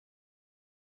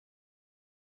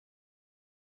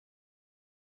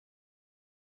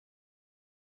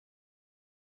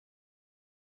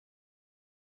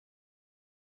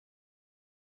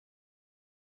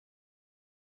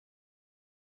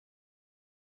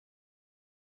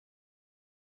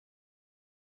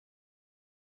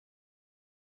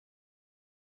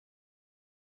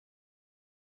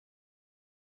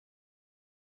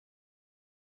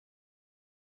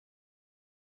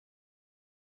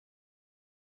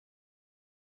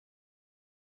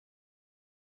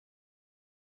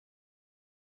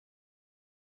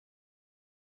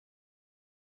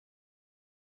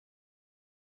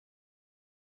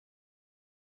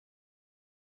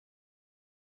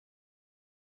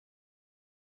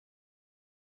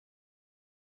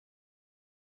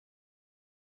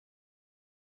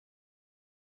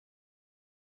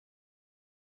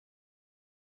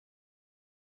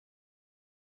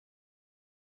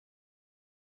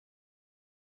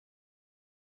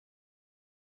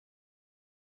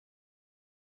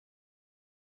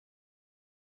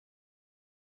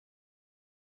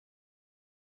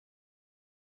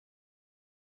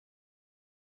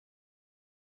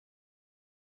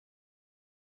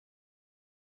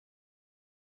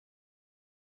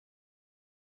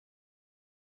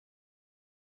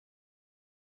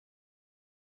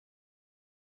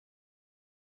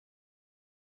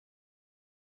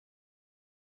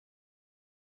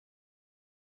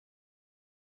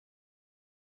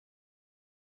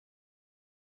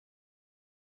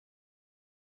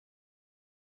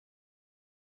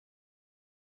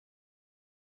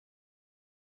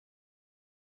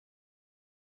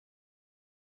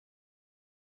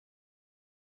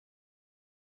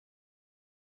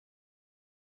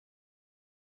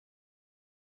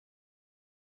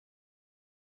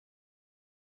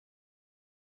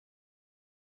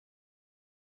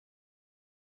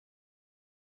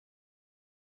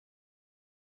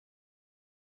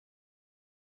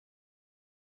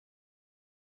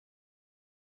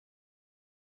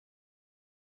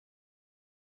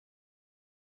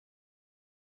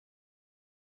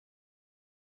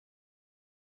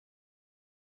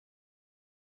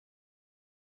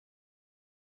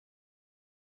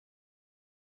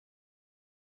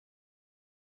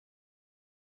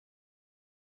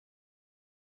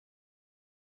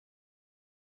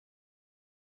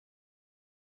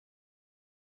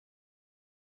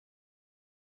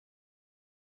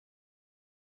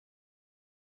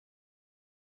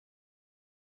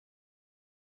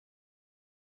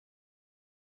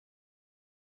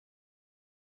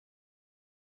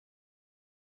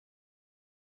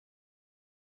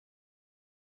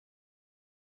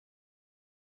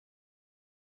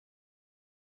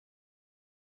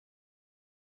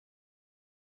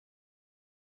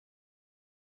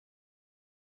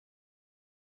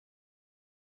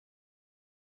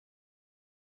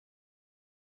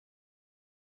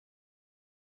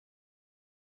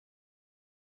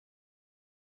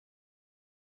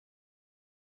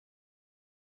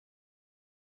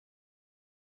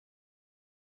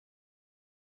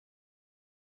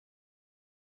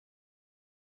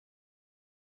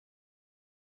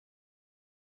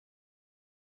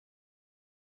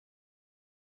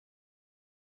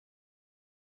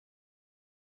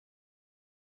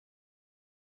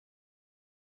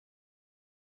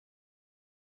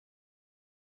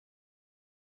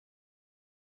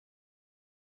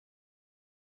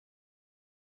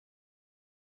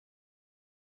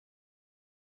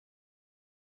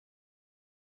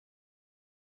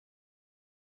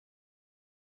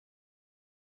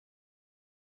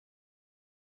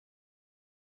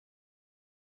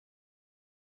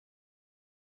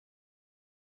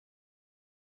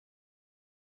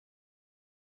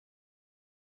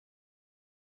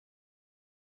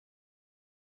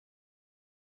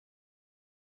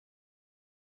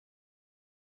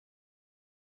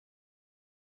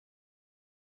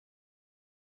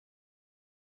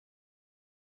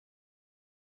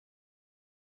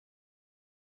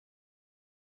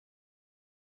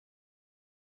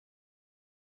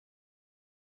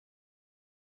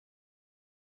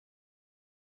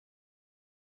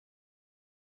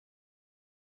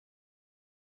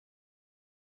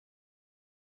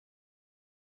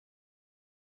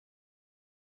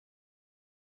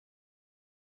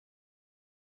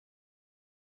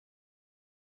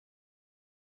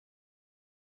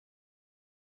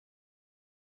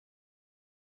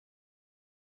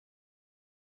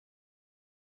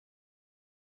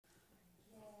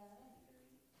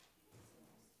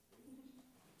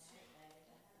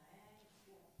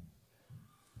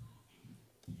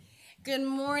Good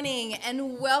morning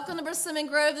and welcome to Persimmon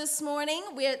Grove this morning.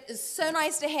 It's so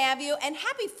nice to have you and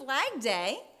happy Flag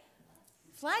Day.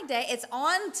 Flag Day, it's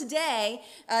on today,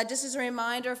 just as a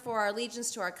reminder for our allegiance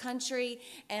to our country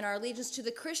and our allegiance to the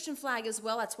Christian flag as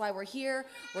well. That's why we're here.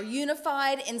 We're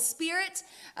unified in spirit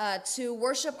to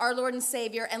worship our Lord and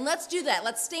Savior. And let's do that.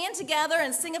 Let's stand together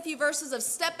and sing a few verses of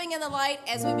Stepping in the Light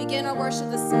as we begin our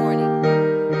worship this morning.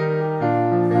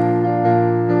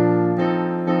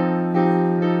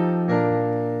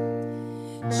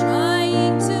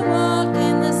 Trying to walk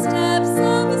in the steps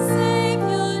of a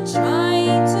Savior,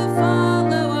 trying to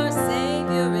follow our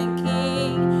Savior and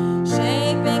King,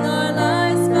 shaping our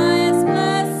lives by His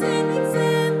blessed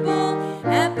example.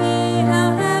 Happy,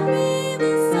 how happy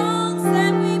the songs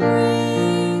that we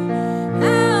bring.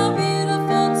 How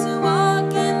beautiful to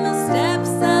walk in the steps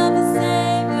of a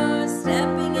Savior,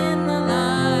 stepping in the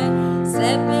light,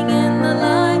 stepping in the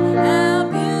light. How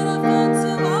beautiful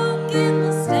to walk in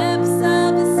the steps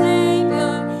of a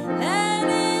Savior, led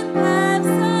in paths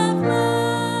of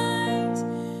light,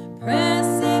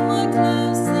 pressing more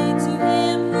closely to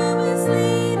Him who is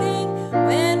leading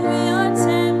when we are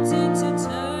tempted to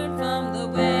turn from the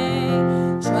way,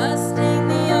 trusting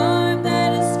the arm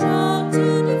that is strong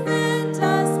to defend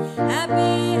us.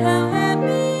 Happy, how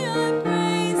happy our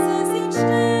praises each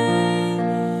day.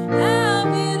 How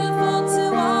beautiful to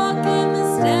walk in the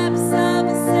steps of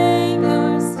a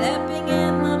Savior, stepping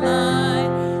in the light,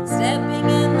 stepping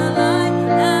in the light.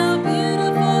 How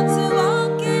beautiful to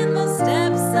walk in the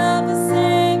steps of a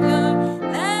Savior,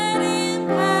 led in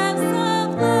paths of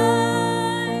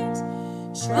light,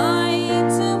 trying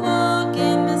to walk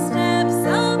in the steps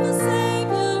of a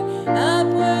Savior.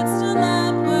 Upward, still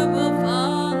upward, we'll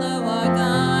follow our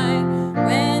guide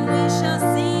when we shall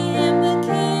see Him, the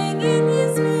King, in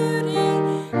His beauty.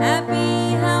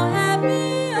 Happy, how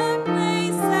happy our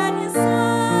place at His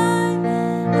side.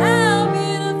 How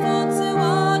beautiful to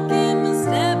walk in the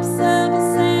steps of a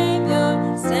Savior,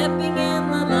 stepping in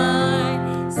the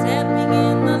light, stepping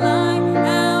in the light.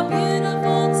 How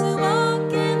beautiful to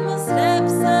walk in the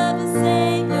steps of a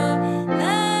Savior,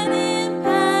 led in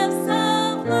paths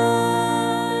of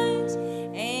light.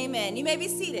 Amen. You may be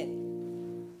seated.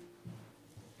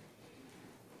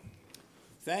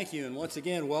 Thank you, and once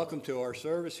again, welcome to our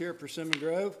service here at Persimmon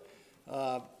Grove.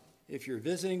 If you're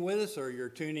visiting with us or you're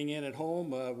tuning in at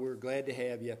home, we're glad to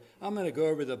have you. I'm going to go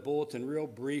over the bulletin real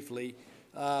briefly.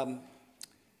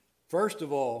 First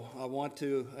of all, I want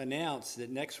to announce that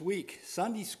next week,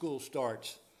 Sunday school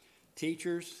starts.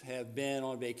 Teachers have been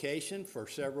on vacation for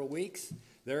several weeks.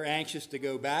 They're anxious to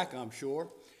go back, I'm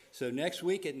sure. So next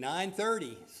week at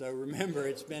 9:30. So remember,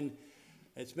 it's been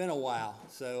a while.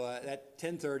 So that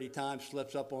 10:30 time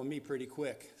slips up on me pretty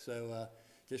quick. So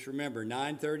just remember,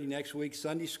 9:30 next week,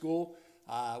 Sunday school.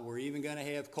 We're even going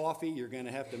to have coffee. You're going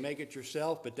to have to make it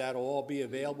yourself, but that'll all be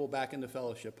available back in the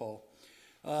fellowship hall.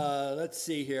 Let's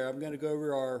see here. I'm going to go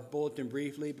over our bulletin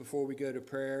briefly before we go to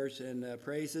prayers and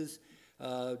praises.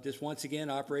 Just once again,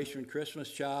 Operation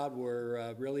Christmas Child,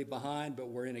 we're really behind, but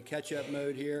we're in a catch-up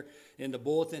mode here. And the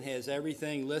bulletin has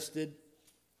everything listed,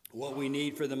 what we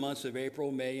need for the months of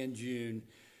April, May, and June.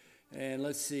 And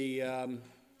let's see,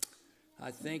 I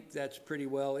think that's pretty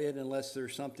well it, unless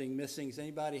there's something missing. Does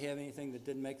anybody have anything that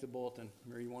didn't make the bulletin,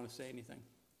 or you want to say anything?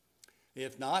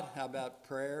 If not, how about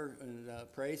prayer and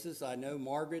praises? I know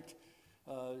Margaret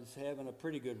is having a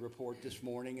pretty good report this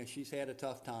morning, and she's had a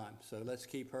tough time. So let's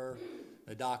keep her,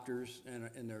 the doctors,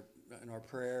 in our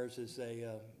prayers as they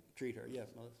treat her. Yes,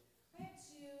 Melissa? Pray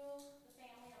to the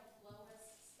family of Lois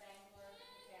Spangler,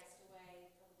 who passed away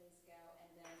a couple days ago,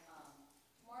 and then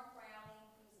Mark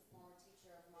Browning, who's a former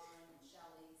teacher of mine and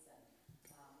Shelley's, and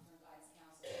from guidance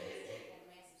counselor, had a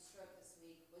massive stroke this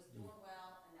week, was doing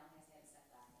well, and now has had a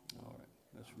setback. All right,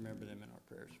 let's remember them in our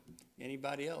prayers.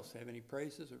 Anybody else have any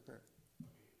praises or prayer?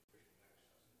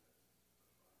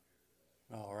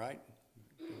 All right,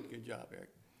 good job, Eric.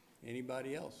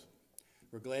 Anybody else?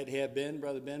 We're glad to have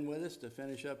Brother Ben with us to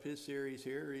finish up his series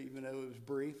here, even though it was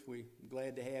brief. We're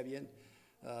glad to have you.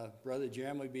 Brother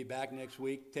Jim will be back next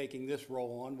week taking this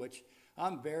role on, which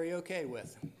I'm very okay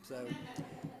with. So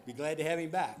be glad to have him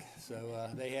back.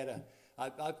 So they had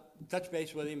I've touched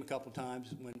base with him a couple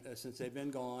times since they've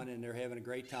been gone, and they're having a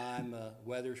great time.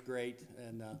 Weather's great,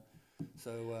 and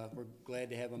so we're glad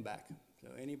to have him back. So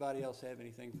anybody else have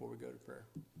anything before we go to prayer?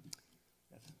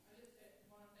 Yes. I just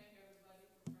want to thank everybody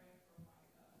for praying for my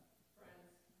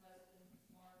friend's husband,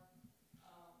 Mark.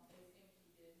 They think he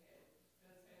does have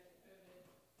COVID,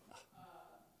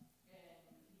 and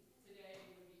today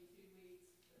would be 2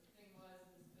 weeks. The thing was,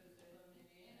 because they live in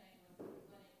Indiana, he went to the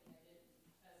clinic and they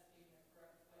didn't test him the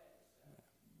correct way, so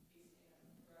he's in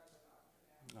a forever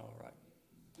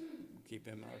Keep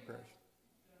him in our prayers.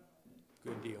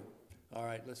 Good deal. All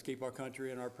right, let's keep our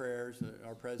country in our prayers.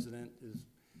 Our president is,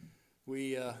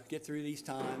 we get through these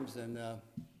times, and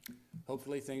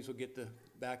hopefully things will get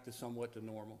back to somewhat to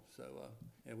normal. So,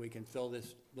 and we can fill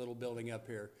this little building up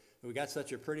here. We got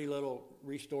such a pretty little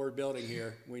restored building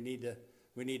here. We need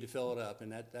to fill it up,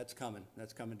 and that's coming.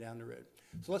 That's coming down the road.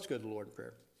 So let's go to the Lord in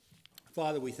prayer.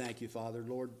 Father, we thank you, Father.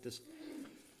 Lord, just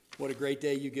what a great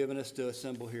day you've given us to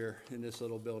assemble here in this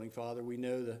little building, Father. We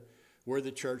know we're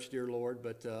the church, dear Lord,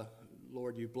 but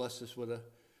Lord, you blessed us with a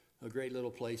great little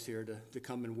place here to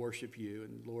come and worship you.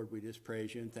 And Lord, we just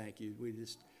praise you and thank you. We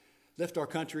just lift our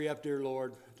country up, dear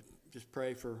Lord. Just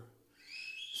pray for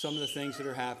some of the things that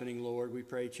are happening, Lord. We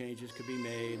pray changes could be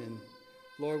made. And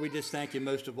Lord, we just thank you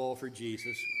most of all for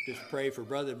Jesus. Just pray for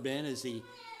Brother Ben as he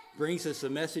brings us a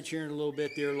message here in a little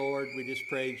bit, dear Lord. We just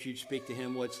pray that you'd speak to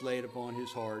him what's laid upon his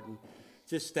heart. And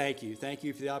just thank you. Thank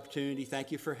you for the opportunity.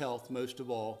 Thank you for health most of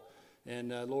all. And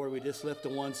Lord, we just lift the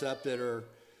ones up that are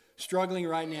struggling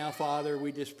right now, Father.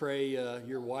 We just pray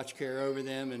your watch care over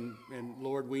them. And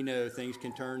Lord, we know things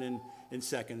can turn in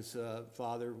seconds,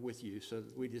 Father, with you. So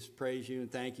we just praise you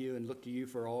and thank you and look to you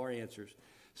for all our answers.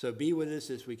 So be with us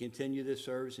as we continue this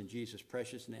service in Jesus'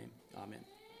 precious name. Amen.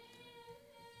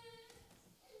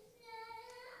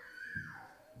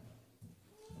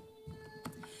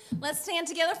 Let's stand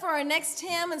together for our next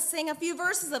hymn and sing a few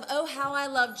verses of Oh, How I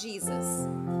Love Jesus.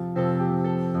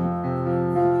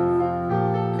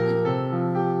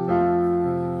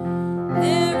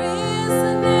 There is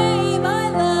a name I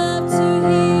love to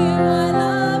hear, I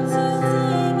love to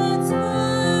sing its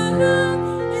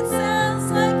word. It sounds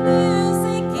like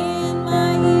music in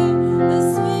my ear, the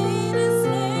sweetest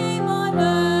name on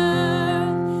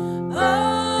earth.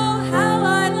 Oh, how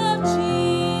I love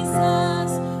Jesus.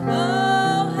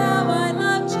 Oh, how I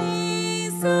love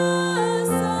Jesus.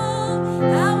 Oh,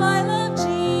 how I love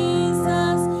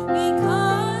Jesus,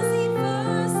 because he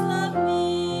first loved me.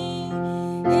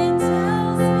 It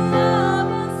tells me of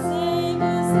a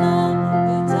Savior's love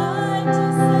who died to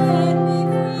set me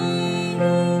free.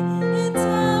 It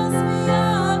tells me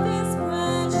of his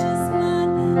precious blood,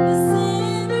 the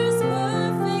sinner's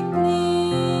perfect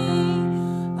plea.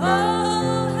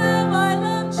 Oh, how I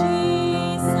love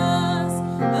Jesus.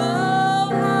 Oh,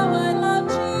 how I love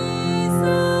Jesus.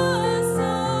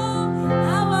 Oh,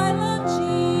 how I love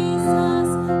Jesus,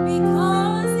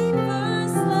 because he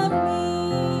first loved me.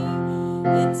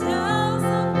 It tells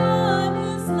of one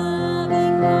whose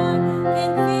loving heart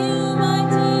can feel my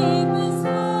deepest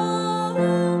woe,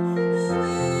 who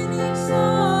in each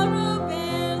sorrow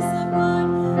bears a part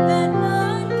that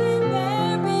none can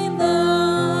bear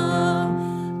below.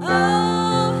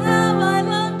 Oh, how I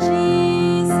love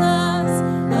Jesus.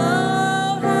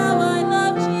 Oh, how I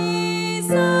love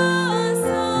Jesus.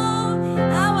 Oh,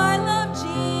 how I love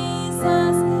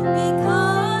Jesus,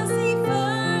 because he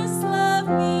first loved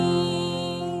me.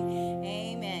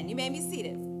 Amen. You may be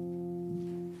seated.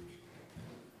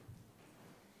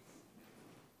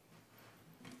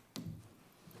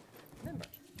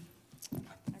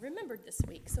 I remembered this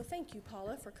week, so thank you,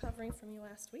 Paula, for covering for me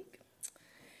last week.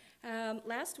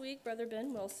 Last week, Brother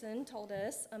Ben Wilson told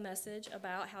us a message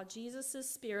about how Jesus'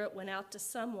 spirit went out to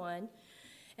someone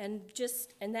and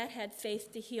that had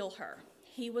faith to heal her.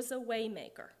 He was a way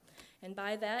maker, and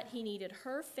by that he needed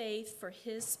her faith for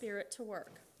his spirit to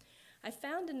work. I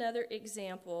found another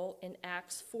example in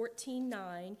Acts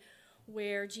 14:9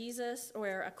 where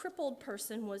a crippled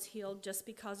person was healed just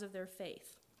because of their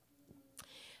faith.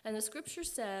 And the scripture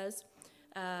says,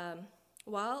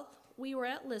 while we were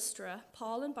at Lystra,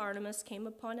 Paul and Barnabas came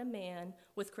upon a man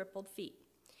with crippled feet.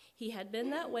 He had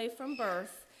been that way from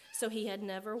birth, so he had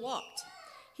never walked.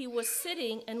 He was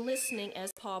sitting and listening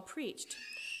as Paul preached.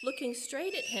 Looking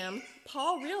straight at him,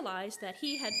 Paul realized that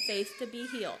he had faith to be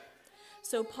healed.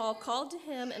 So Paul called to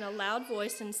him in a loud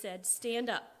voice and said,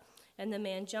 "Stand up." And the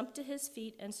man jumped to his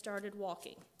feet and started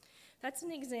walking. That's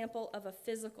an example of a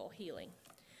physical healing.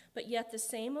 But yet the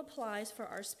same applies for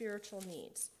our spiritual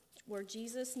needs, where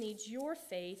Jesus needs your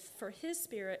faith for his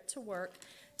spirit to work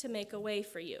to make a way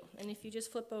for you. And if you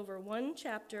just flip over one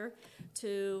chapter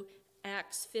to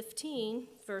Acts 15,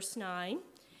 verse 9,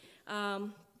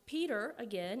 Peter,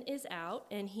 again, is out,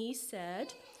 and he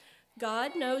said,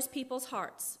 God knows people's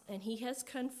hearts, and he has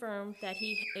confirmed that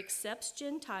he accepts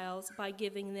Gentiles by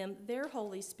giving them their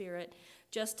Holy Spirit,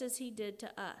 just as he did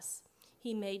to us.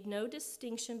 He made no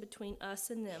distinction between us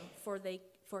and them, for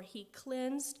he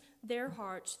cleansed their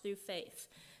hearts through faith.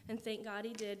 And thank God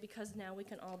he did, because now we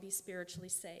can all be spiritually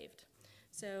saved.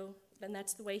 So, and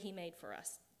that's the way he made for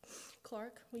us.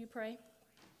 Clark, will you pray?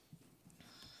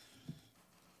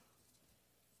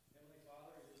 Heavenly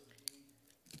Father, it is indeed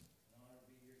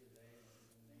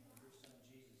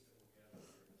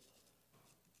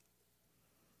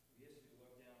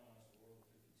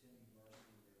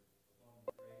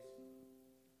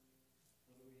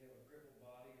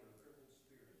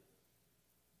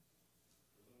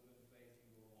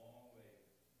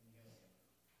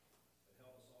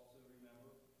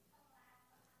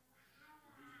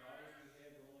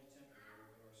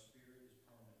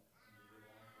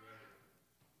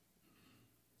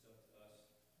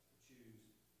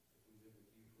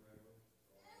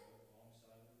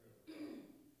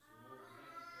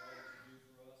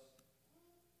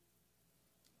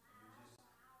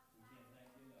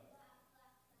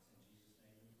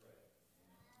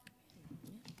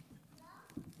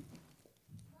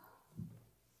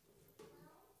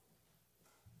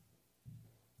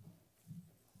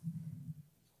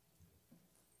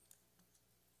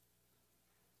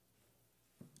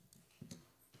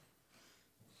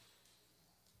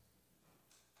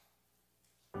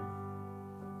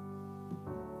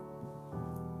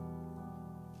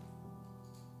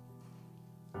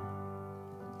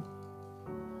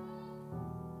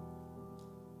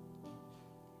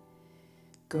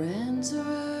Grander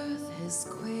earth has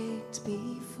quaked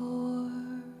before,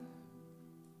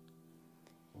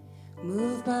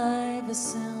 moved by the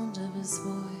sound of his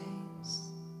voice,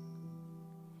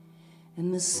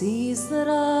 and the seas that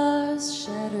are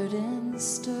shattered and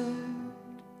stirred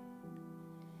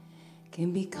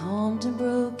can be calmed and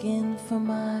broken for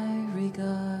my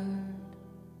regard.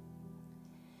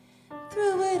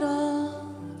 Through it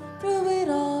all,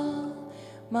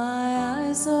 my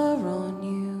eyes are on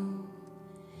you.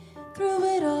 Through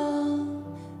it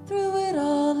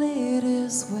all, it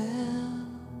is well.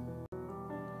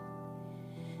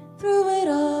 Through it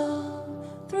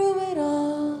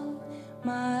all,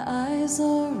 my eyes are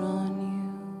on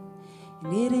you,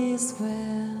 and it is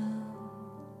well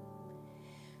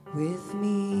with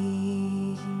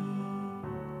me.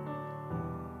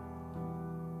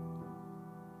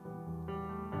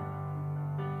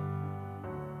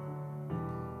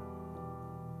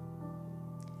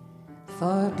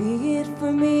 Far be it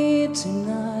for me to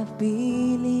not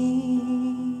believe,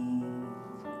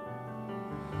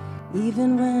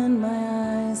 even when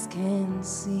my eyes can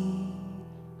see.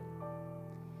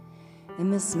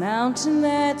 And this mountain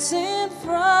that's in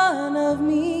front of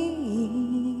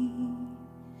me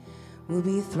will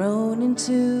be thrown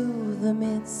into the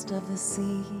midst of the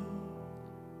sea.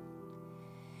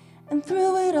 And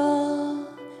through it all,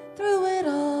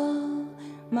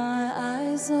 my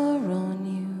eyes are on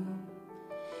you.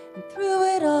 And through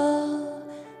it all,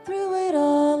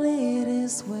 it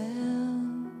is well.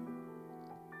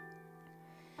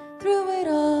 Through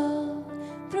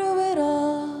it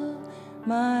all,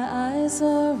 my eyes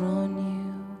are on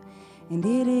you, and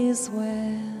it is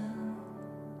well.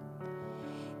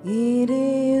 It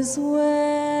is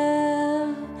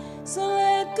well. So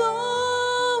let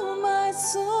go, my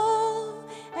soul,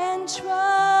 and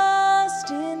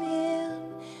trust in him.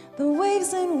 The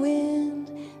waves and wind,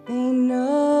 they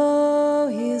know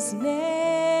his name.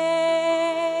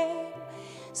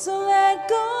 So let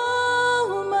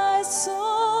go, my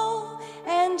soul,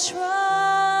 and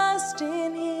trust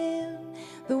in him.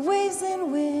 The waves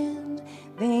and wind,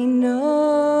 they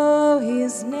know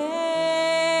his name.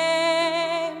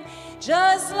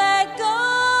 Just let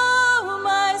go,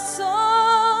 my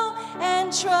soul,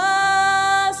 and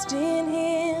trust in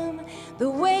him. The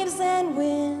waves and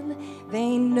wind,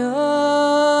 they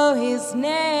know his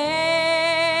name.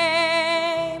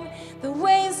 The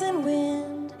waves and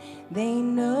wind, they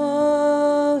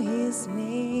know his name.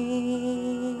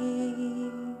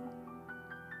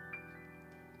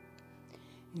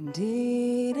 And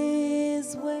it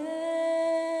is well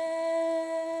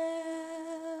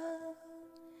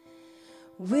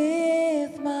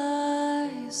with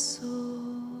my soul.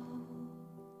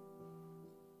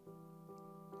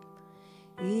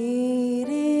 It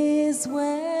is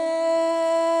well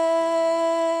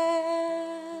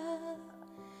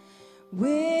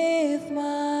with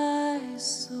my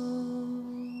soul.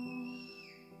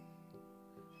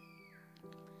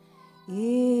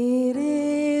 It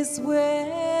is well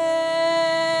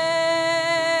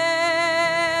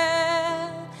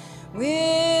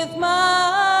with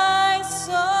my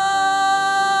soul.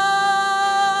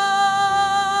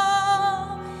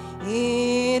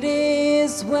 It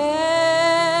is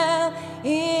well.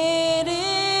 It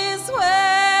is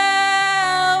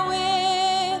well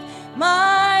with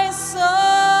my soul.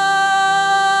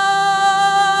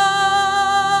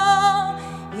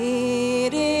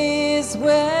 It is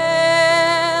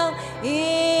well.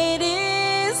 It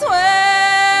is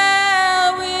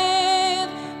well with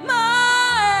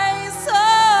my soul.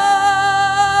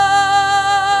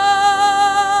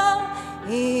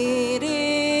 It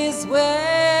is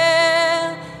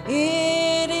well.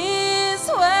 It is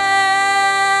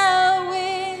well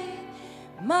with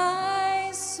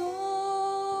my soul.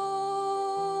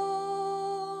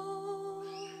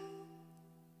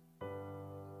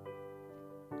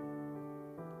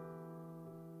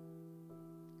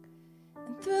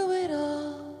 And through it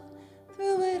all,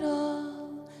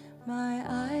 my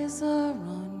eyes are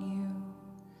on you.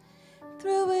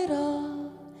 Through it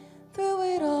all,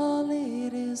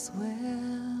 it is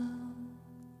well.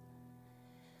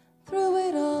 Through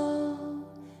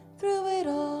it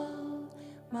all,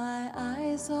 my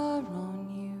eyes are on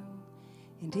you,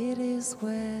 and it is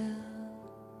well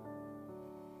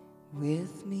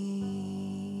with me.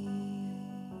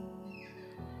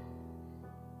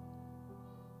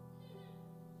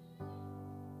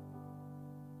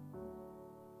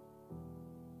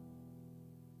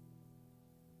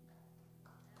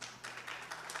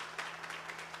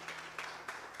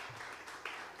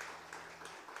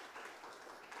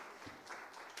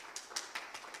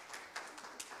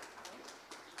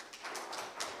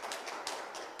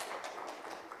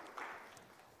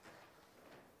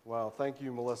 Well, thank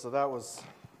you, Melissa.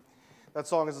 That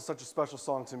song is such a special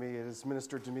song to me. It has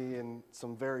ministered to me in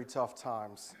some very tough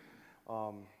times.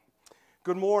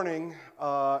 Good morning.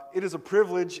 It is a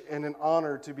privilege and an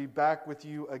honor to be back with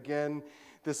you again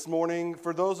this morning.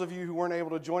 For those of you who weren't able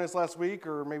to join us last week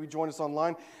or maybe join us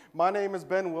online, my name is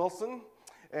Ben Wilson,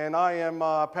 and I am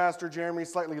Pastor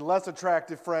Jeremy's slightly less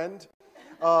attractive friend.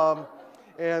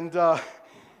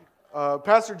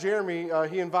 Pastor Jeremy,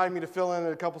 he invited me to fill in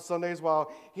a couple Sundays while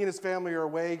he and his family are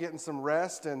away getting some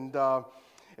rest, and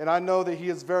I know that he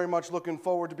is very much looking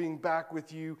forward to being back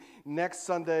with you next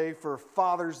Sunday for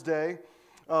Father's Day.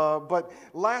 But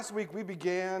last week we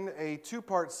began a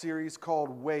two-part series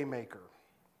called Waymaker.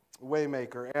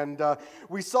 And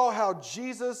we saw how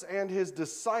Jesus and his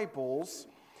disciples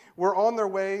were on their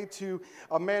way to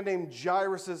a man named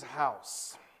Jairus'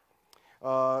 house.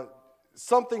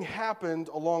 Something happened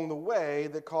along the way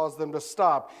that caused them to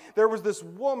stop. There was this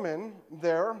woman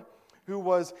there who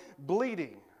was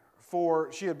bleeding.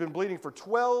 She had been bleeding for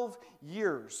 12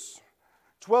 years.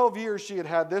 12 years she had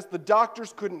had this. The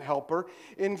doctors couldn't help her.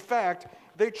 In fact,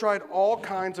 they tried all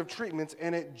kinds of treatments,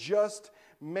 and it just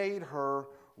made her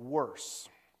worse.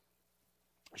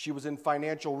 She was in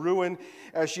financial ruin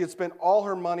as she had spent all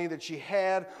her money that she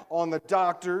had on the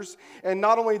doctors. And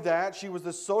not only that, she was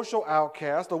a social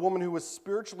outcast, a woman who was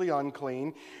spiritually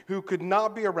unclean, who could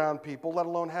not be around people, let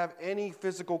alone have any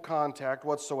physical contact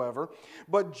whatsoever.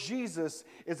 But Jesus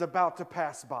is about to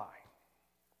pass by.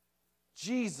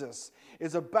 Jesus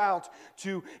is about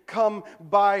to come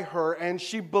by her, and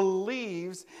she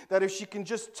believes that if she can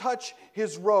just touch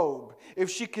his robe, if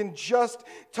she can just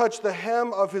touch the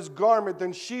hem of his garment,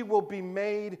 then she will be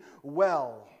made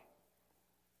well.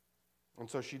 And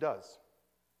so she does.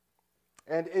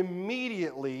 And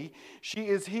immediately she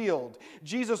is healed.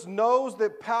 Jesus knows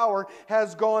that power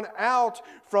has gone out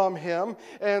from him,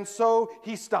 and so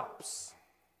he stops.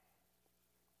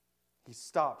 He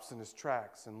stops in his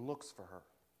tracks and looks for her.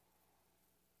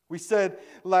 We said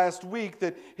last week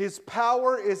that his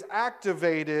power is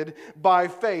activated by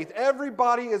faith.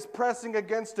 Everybody is pressing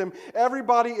against him.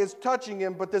 Everybody is touching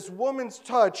him, but this woman's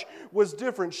touch was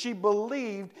different. She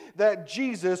believed that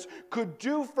Jesus could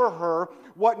do for her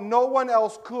what no one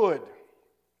else could.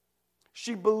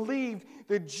 She believed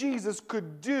that Jesus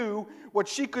could do what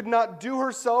she could not do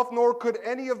herself, nor could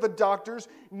any of the doctors.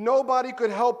 Nobody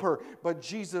could help her, but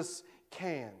Jesus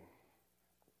can.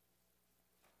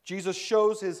 Jesus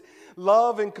shows his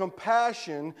love and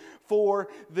compassion for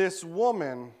this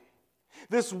woman,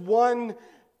 this one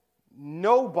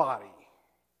nobody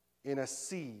in a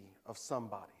sea of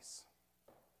somebodies.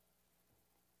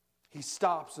 He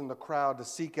stops in the crowd to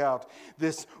seek out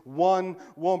this one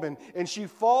woman, and she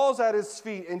falls at his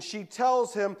feet, and she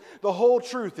tells him the whole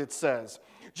truth, it says.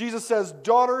 Jesus says,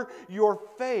 "Daughter, your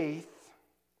faith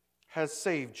has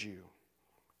saved you.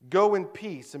 Go in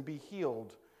peace and be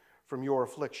healed from your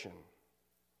affliction."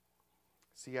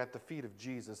 See, at the feet of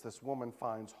Jesus, this woman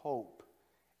finds hope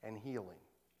and healing.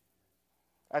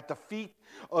 At the feet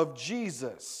of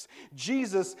Jesus,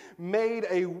 Jesus made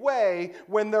a way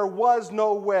when there was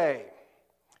no way.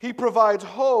 He provides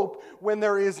hope when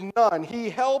there is none. He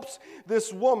helps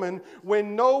this woman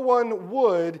when no one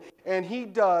would, and he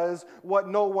does what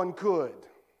no one could.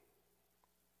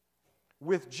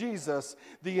 With Jesus,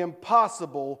 the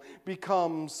impossible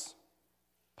becomes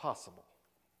possible.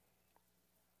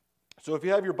 So if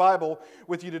you have your Bible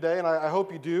with you today, and I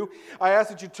hope you do, I ask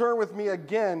that you turn with me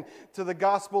again to the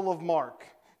Gospel of Mark,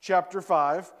 chapter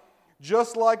 5.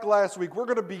 Just like last week, we're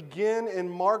going to begin in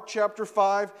Mark chapter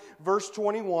 5, verse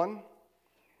 21.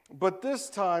 But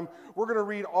this time, we're going to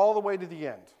read all the way to the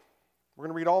end. We're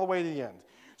going to read all the way to the end.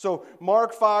 So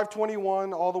Mark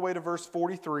 5:21 all the way to verse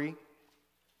 43.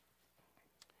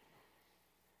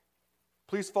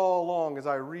 Please follow along as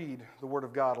I read the Word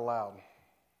of God aloud.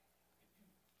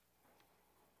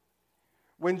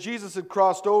 When Jesus had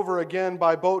crossed over again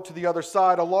by boat to the other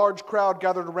side, a large crowd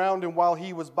gathered around him while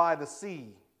he was by the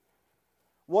sea.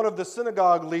 One of the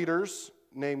synagogue leaders,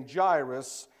 named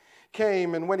Jairus,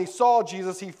 came, and when he saw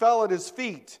Jesus, he fell at his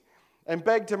feet and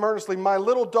begged him earnestly, "My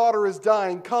little daughter is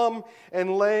dying. Come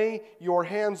and lay your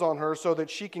hands on her so that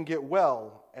she can get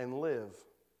well and live."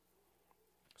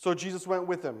 So Jesus went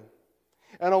with him,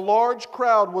 and a large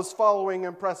crowd was following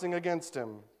and pressing against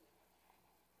him.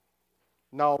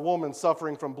 Now a woman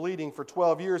suffering from bleeding for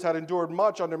 12 years had endured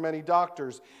much under many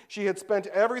doctors. She had spent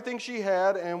everything she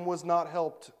had and was not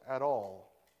helped at all.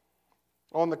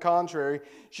 On the contrary,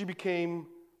 she became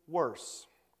worse.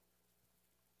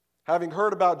 Having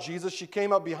heard about Jesus, she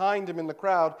came up behind him in the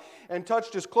crowd and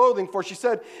touched his clothing, for she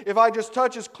said, "If I just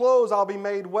touch his clothes, I'll be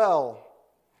made well."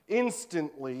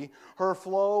 Instantly, her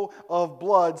flow of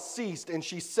blood ceased, and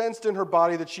she sensed in her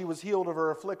body that she was healed of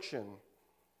her affliction.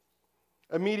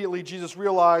 Immediately, Jesus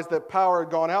realized that power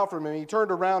had gone out from him. He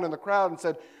turned around in the crowd and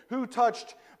said, "Who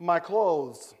touched my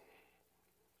clothes?"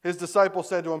 His disciples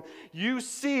said to him, "You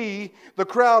see the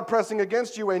crowd pressing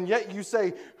against you, and yet you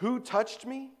say, 'Who touched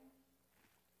me?'"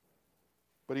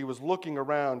 But he was looking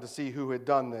around to see who had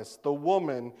done this. The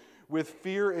woman, with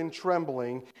fear and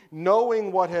trembling,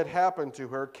 knowing what had happened to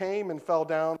her, came and fell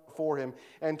down before him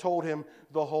and told him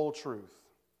the whole truth.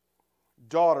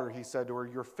 "Daughter," he said to her,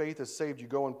 "your faith has saved you.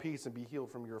 Go in peace and be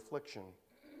healed from your affliction."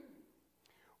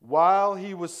 While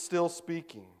he was still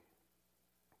speaking,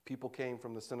 people came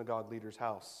from the synagogue leader's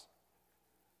house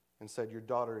and said, "Your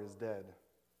daughter is dead.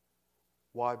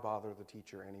 Why bother the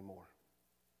teacher anymore?"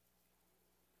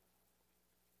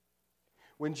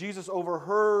 When Jesus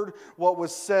overheard what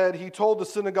was said, he told the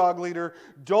synagogue leader,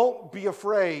 "Don't be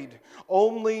afraid,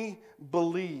 only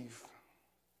believe."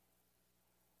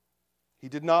 He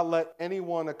did not let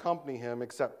anyone accompany him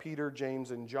except Peter, James,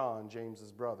 and John,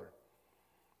 James's brother.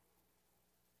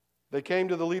 They came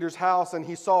to the leader's house, and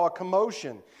he saw a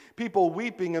commotion, people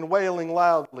weeping and wailing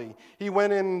loudly. He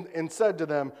went in and said to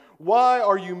them, "Why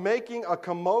are you making a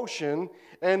commotion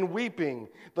and weeping?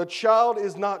 The child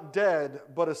is not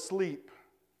dead, but asleep."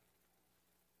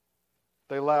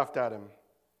 They laughed at him,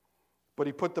 but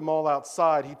he put them all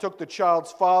outside. He took the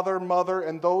child's father, mother,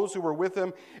 and those who were with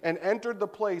him and entered the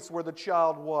place where the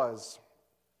child was.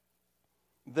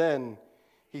 Then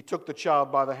he took the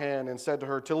child by the hand and said to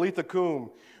her, "Talitha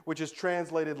cum," which is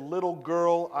translated, "Little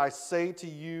girl, I say to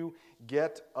you,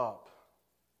 get up."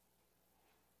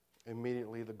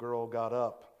 Immediately the girl got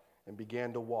up and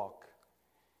began to walk.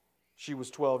 She was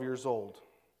 12 years old.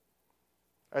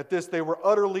 At this, they were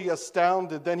utterly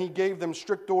astounded. Then he gave them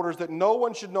strict orders that no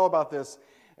one should know about this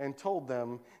and told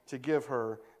them to give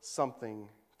her something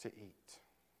to eat.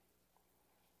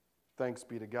 Thanks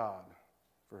be to God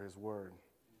for his word.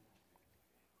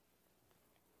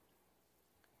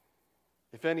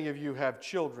 If any of you have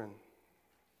children,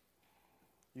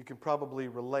 you can probably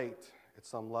relate at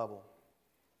some level.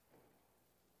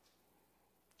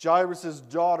 Jairus'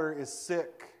 daughter is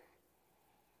sick.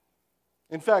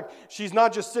 In fact, she's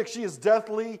not just sick, she is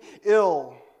deathly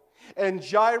ill. And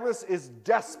Jairus is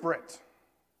desperate.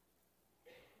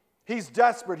 He's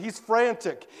desperate. He's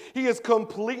frantic. He is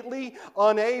completely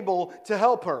unable to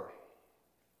help her.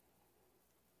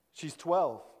 She's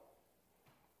 12.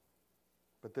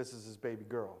 But this is his baby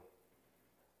girl.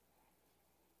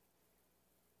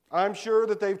 I'm sure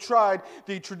that they've tried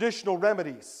the traditional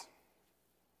remedies.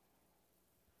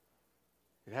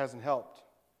 It hasn't helped.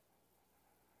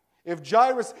 If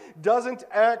Jairus doesn't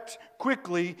act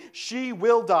quickly, she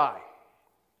will die.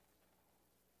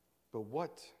 But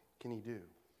what can he do?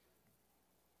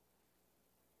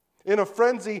 In a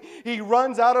frenzy, he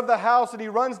runs out of the house and he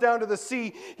runs down to the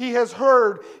sea. He has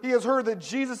heard that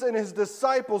Jesus and his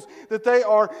disciples,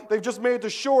 they've just made it to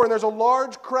shore, and there's a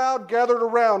large crowd gathered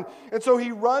around. And so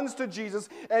he runs to Jesus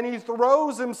and he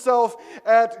throws himself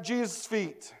at Jesus'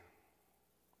 feet.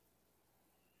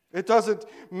 It doesn't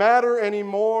matter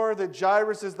anymore that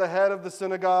Jairus is the head of the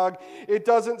synagogue. It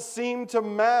doesn't seem to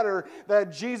matter that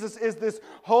Jesus is this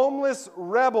homeless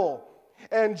rebel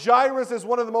and Jairus is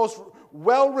one of the most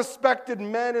well-respected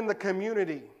men in the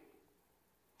community.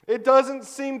 It doesn't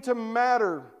seem to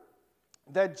matter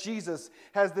that Jesus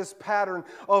has this pattern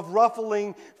of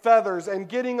ruffling feathers and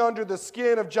getting under the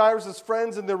skin of Jairus'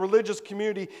 friends in the religious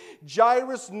community.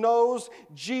 Jairus knows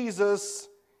Jesus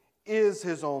is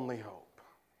his only hope.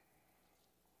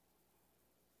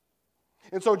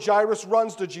 And so Jairus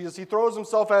runs to Jesus. He throws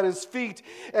himself at his feet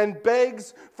and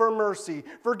begs for mercy.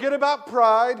 Forget about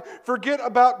pride. Forget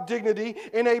about dignity.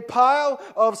 In a pile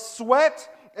of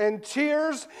sweat and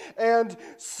tears and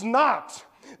snot,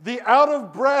 the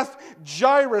out-of-breath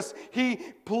Jairus,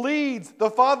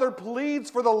 the father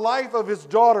pleads for the life of his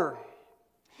daughter.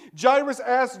 Jairus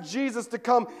asks Jesus to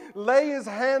come lay his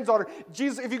hands on her.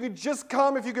 Jesus, if you could just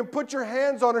come, if you can put your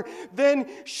hands on her, then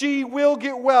she will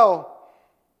get well.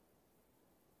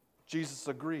 Jesus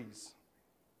agrees.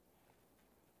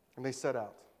 And they set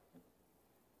out.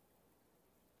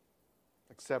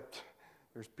 Except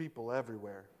there's people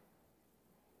everywhere.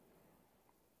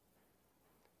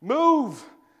 Move!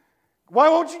 Why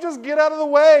won't you just get out of the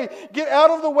way? Get out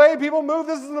of the way, people, move.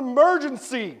 This is an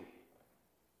emergency.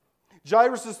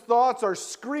 Jairus' thoughts are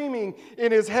screaming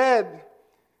in his head,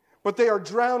 but they are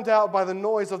drowned out by the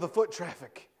noise of the foot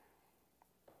traffic.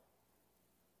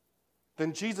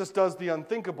 Then Jesus does the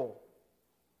unthinkable.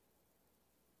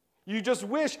 You just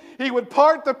wish he would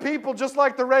part the people just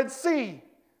like the Red Sea,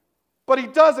 But he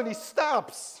doesn't. He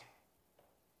stops.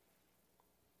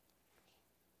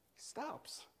 He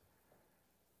stops.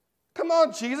 Come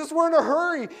on, Jesus, we're in a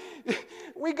hurry.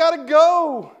 We got to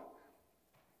go.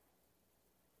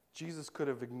 Jesus could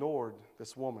have ignored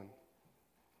this woman,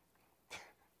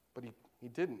 but he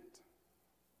didn't.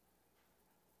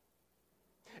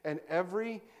 And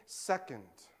every second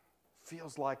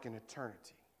feels like an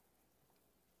eternity.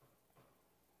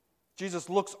 Jairus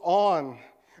looks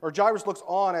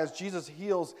on as Jesus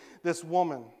heals this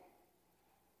woman.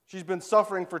 She's been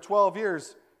suffering for 12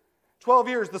 years. 12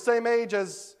 years, the same age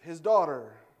as his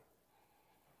daughter.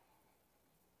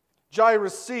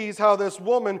 Jairus sees how this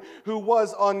woman who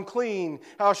was unclean,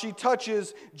 how she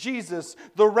touches Jesus,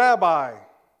 the rabbi.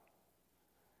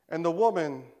 And the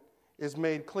woman is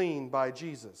made clean by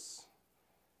Jesus.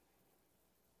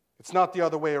 It's not the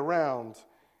other way around.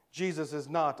 Jesus is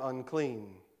not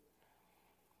unclean.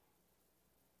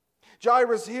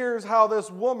 Jairus hears how this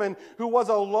woman who was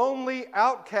a lonely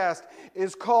outcast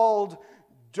is called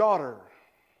daughter.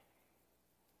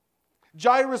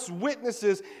 Jairus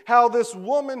witnesses how this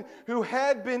woman who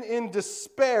had been in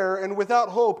despair and without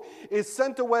hope is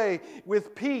sent away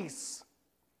with peace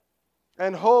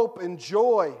and hope and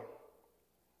joy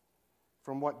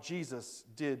from what Jesus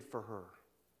did for her.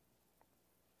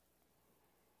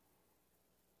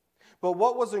 But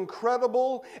what was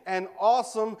incredible and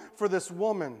awesome for this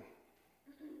woman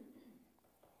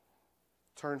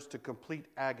turns to complete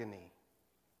agony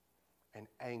and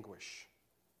anguish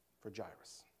for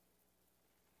Jairus.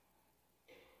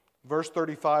 Verse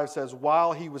 35 says,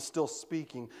 while he was still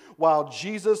speaking, while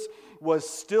Jesus was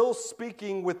still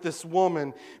speaking with this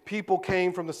woman, people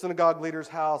came from the synagogue leader's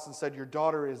house and said, your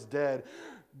daughter is dead.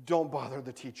 Don't bother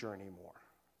the teacher anymore.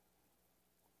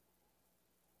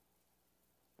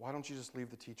 Why don't you just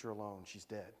leave the teacher alone? She's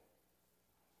dead.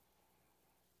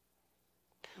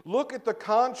 Look at the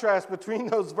contrast between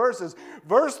those verses.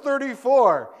 Verse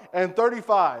 34 and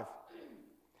 35.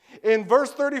 In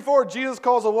verse 34, Jesus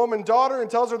calls a woman daughter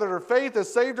and tells her that her faith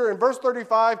has saved her. In verse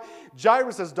 35,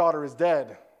 Jairus' daughter is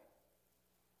dead.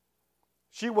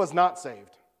 She was not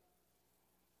saved.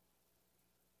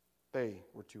 They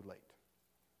were too late.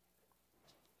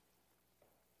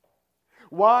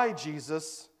 Why,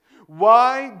 Jesus?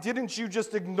 Why didn't you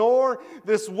just ignore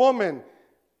this woman?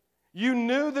 You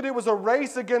knew that it was a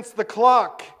race against the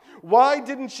clock. Why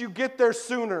didn't you get there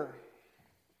sooner?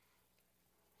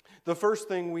 The first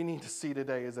thing we need to see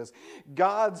today is this.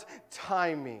 God's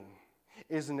timing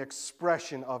is an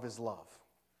expression of His love.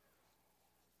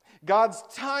 God's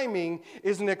timing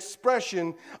is an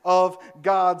expression of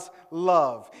God's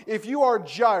love. If you are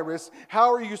Jairus,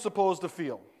 how are you supposed to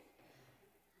feel?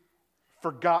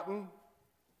 Forgotten?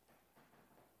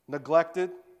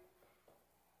 Neglected?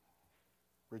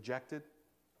 Rejected?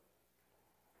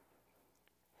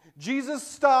 Jesus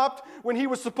stopped when He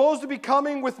was supposed to be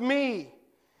coming with me.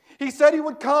 He said He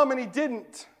would come and He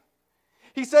didn't.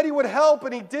 He said He would help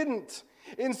and He didn't.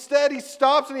 Instead, He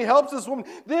stops and He helps this woman.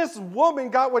 This woman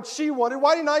got what she wanted.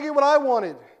 Why didn't I get what I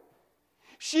wanted?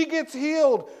 She gets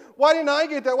healed. Why didn't I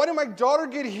get that? Why didn't my daughter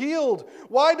get healed?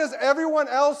 Why does everyone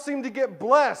else seem to get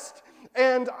blessed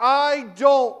and I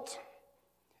don't?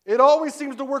 It always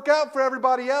seems to work out for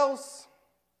everybody else.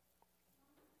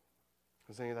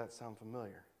 Does any of that sound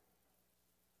familiar?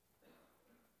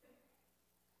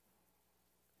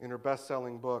 In her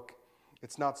best-selling book,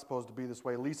 It's Not Supposed to Be This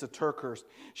Way, Lisa TerKeurst,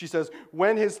 she says,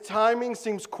 when His timing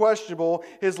seems questionable,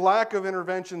 His lack of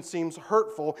intervention seems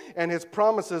hurtful, and His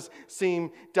promises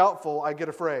seem doubtful, I get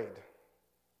afraid.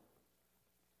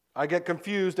 I get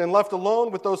confused and left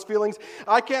alone with those feelings.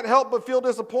 I can't help but feel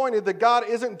disappointed that God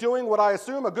isn't doing what I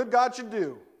assume a good God should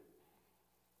do.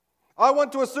 I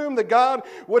want to assume that God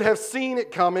would have seen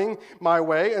it coming my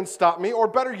way and stopped me. Or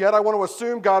better yet, I want to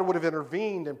assume God would have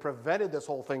intervened and prevented this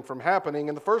whole thing from happening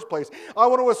in the first place. I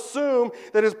want to assume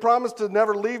that His promise to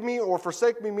never leave me or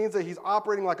forsake me means that He's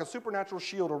operating like a supernatural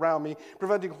shield around me,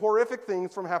 preventing horrific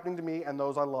things from happening to me and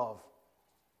those I love.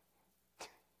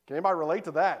 Can anybody relate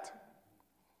to that?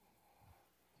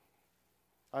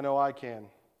 I know I can.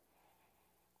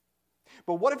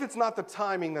 But what if it's not the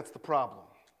timing that's the problem,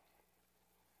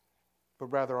 but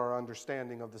rather our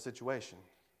understanding of the situation?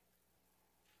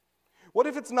 What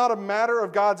if it's not a matter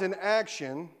of God's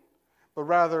inaction, but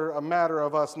rather a matter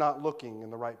of us not looking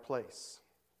in the right place?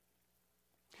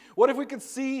 What if we could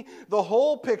see the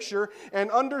whole picture and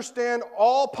understand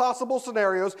all possible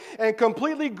scenarios and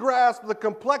completely grasp the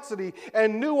complexity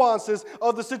and nuances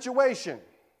of the situation?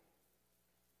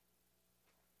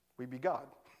 We'd be God.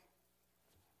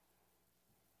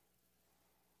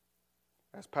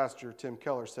 As Pastor Tim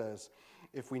Keller says,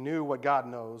 if we knew what God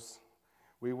knows,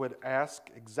 we would ask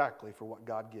exactly for what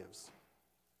God gives.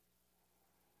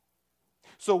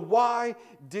 So why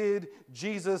did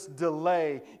Jesus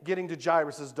delay getting to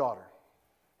Jairus' daughter?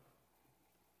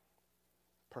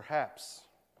 Perhaps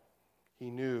he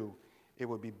knew it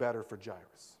would be better for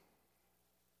Jairus.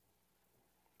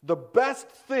 The best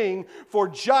thing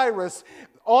for Jairus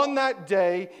on that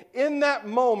day, in that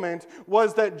moment,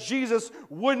 was that Jesus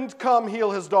wouldn't come heal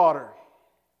his daughter.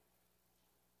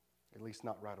 At least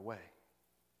not right away.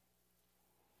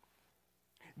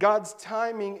 God's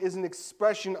timing is an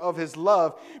expression of his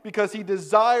love because he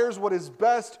desires what is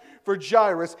best for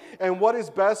Jairus and what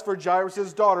is best for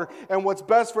Jairus' daughter and what's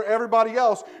best for everybody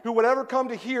else who would ever come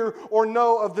to hear or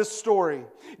know of this story.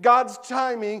 God's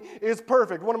timing is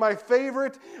perfect. One of my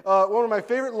favorite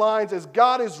lines is,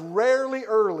 God is rarely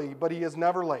early, but he is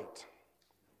never late.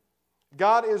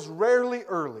 God is rarely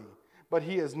early, but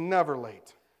he is never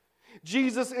late.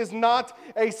 Jesus is not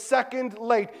a second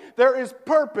late. There is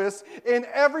purpose in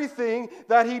everything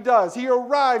that he does. He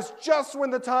arrives just when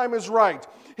the time is right.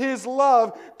 His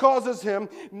love causes him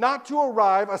not to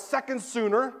arrive a second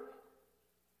sooner,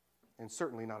 and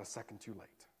certainly not a second too late.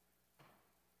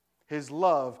 His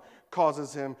love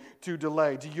causes him to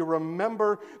delay. Do you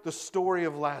remember the story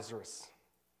of Lazarus?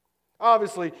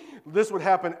 Obviously, this would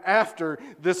happen after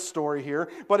this story here.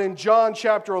 But in John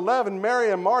chapter 11, Mary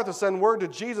and Martha send word to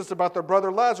Jesus about their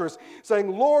brother Lazarus,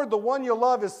 saying, Lord, the one you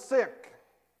love is sick.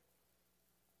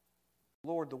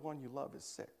 Lord, the one you love is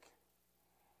sick.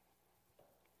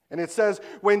 And it says,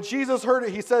 when Jesus heard it,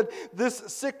 he said, this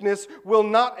sickness will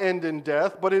not end in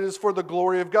death, but it is for the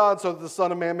glory of God, so that the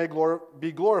Son of Man may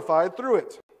be glorified through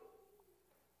it.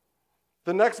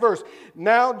 The next verse,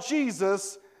 now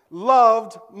Jesus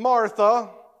loved Martha,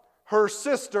 her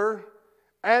sister,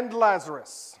 and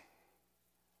Lazarus.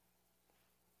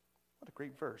 What a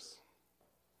great verse.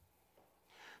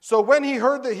 So when he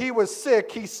heard that he was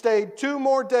sick, he stayed 2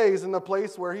 more days in the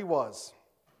place where he was.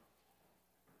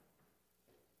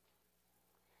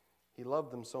 He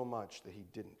loved them so much that he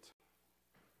didn't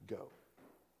go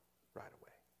right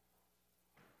away.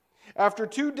 After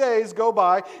 2 days go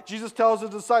by, Jesus tells his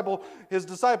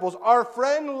disciples, our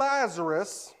friend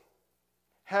Lazarus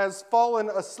has fallen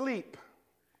asleep,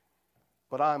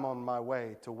 but I'm on my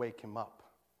way to wake him up.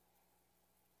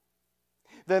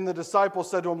 Then the disciples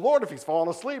said to him, Lord, if he's fallen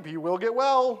asleep, he will get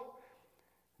well.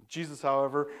 Jesus,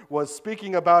 however, was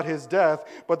speaking about his death,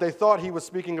 but they thought he was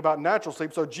speaking about natural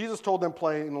sleep. So Jesus told them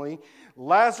plainly,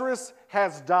 Lazarus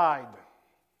has died.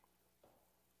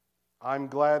 I'm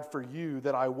glad for you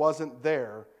that I wasn't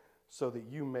there so that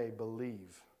you may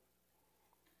believe.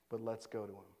 But let's go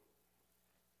to him.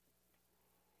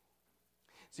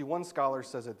 See, one scholar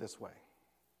says it this way.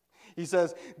 He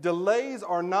says, delays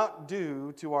are not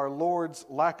due to our Lord's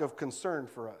lack of concern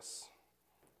for us,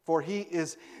 for he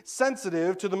is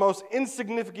sensitive to the most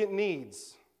insignificant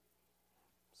needs,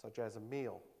 such as a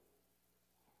meal.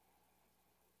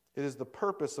 It is the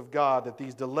purpose of God that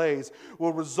these delays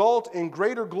will result in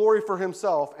greater glory for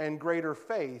himself and greater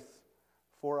faith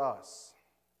for us.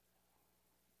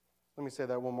 Let me say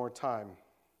that one more time.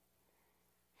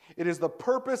 It is the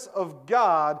purpose of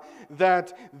God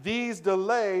that these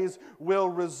delays will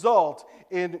result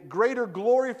in greater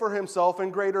glory for himself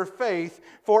and greater faith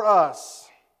for us.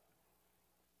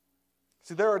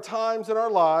 See, there are times in our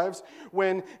lives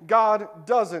when God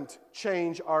doesn't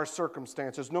change our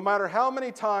circumstances. No matter how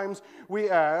many times we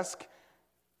ask,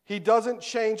 he doesn't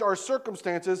change our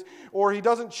circumstances, or he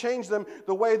doesn't change them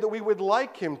the way that we would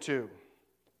like him to.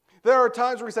 There are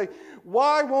times where we say,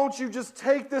 why won't you just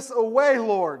take this away,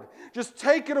 Lord? Just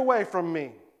take it away from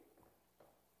me.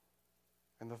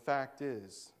 And the fact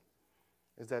is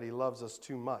that he loves us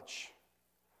too much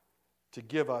to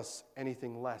give us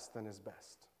anything less than his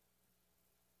best.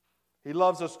 He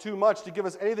loves us too much to give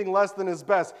us anything less than his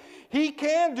best. He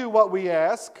can do what we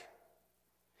ask.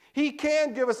 He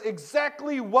can give us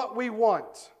exactly what we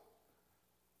want.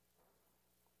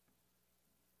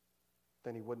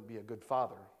 Then he wouldn't be a good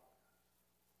father.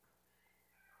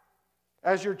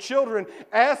 As your children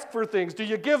ask for things, do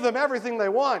you give them everything they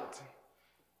want?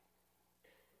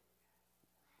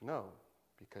 No,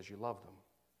 because you love them.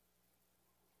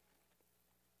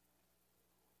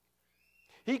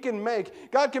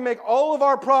 God can make all of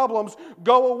our problems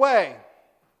go away.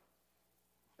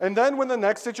 And then when the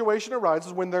next situation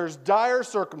arises, when there's dire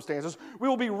circumstances, we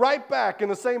will be right back in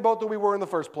the same boat that we were in the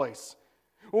first place.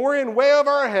 When we're in way over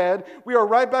our head, we are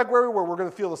right back where we were. We're going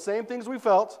to feel the same things we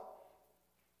felt.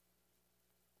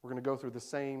 We're going to go through the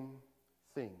same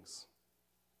things.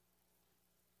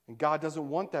 And God doesn't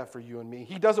want that for you and me.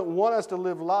 He doesn't want us to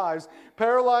live lives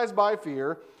paralyzed by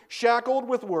fear, shackled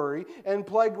with worry, and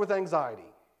plagued with anxiety.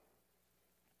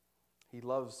 He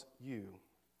loves you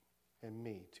and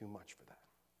me too much for that.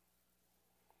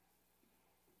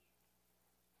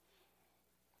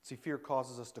 See, fear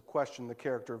causes us to question the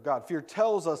character of God. Fear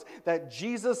tells us that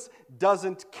Jesus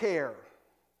doesn't care.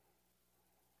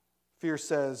 Fear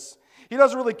says, He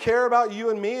doesn't really care about you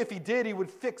and me. If He did, He would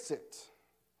fix it.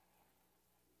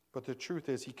 But the truth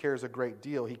is, He cares a great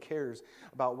deal. He cares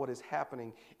about what is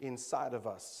happening inside of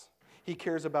us. He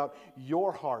cares about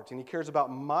your heart, and He cares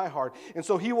about my heart. And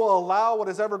so He will allow what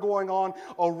is ever going on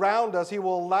around us. He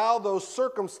will allow those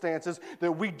circumstances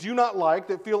that we do not like,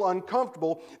 that feel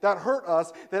uncomfortable, that hurt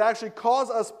us, that actually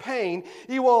cause us pain.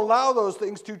 He will allow those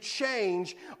things to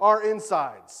change our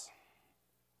insides.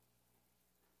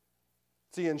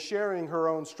 See, in sharing her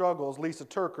own struggles, Lisa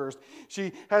TerKeurst,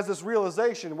 she has this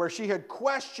realization where she had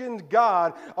questioned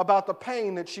God about the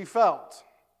pain that she felt.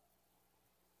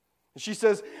 She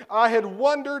says, I had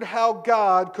wondered how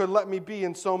God could let me be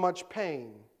in so much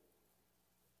pain.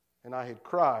 And I had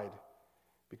cried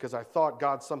because I thought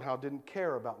God somehow didn't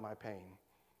care about my pain.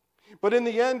 But in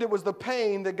the end, it was the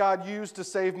pain that God used to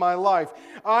save my life.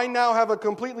 I now have a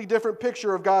completely different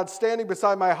picture of God standing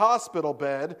beside my hospital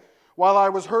bed while I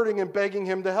was hurting and begging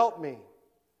Him to help me.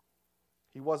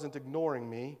 He wasn't ignoring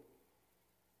me.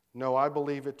 No, I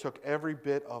believe it took every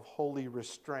bit of holy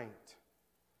restraint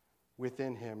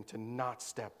within Him to not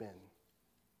step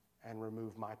in and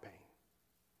remove my pain.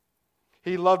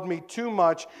 He loved me too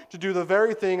much to do the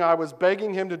very thing I was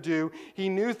begging Him to do. He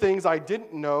knew things I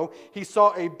didn't know. He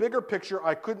saw a bigger picture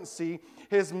I couldn't see.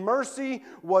 His mercy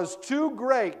was too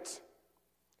great.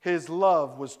 His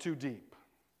love was too deep.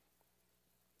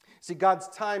 See, God's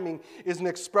timing is an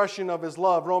expression of His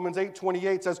love. Romans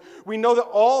 8:28 says, we know that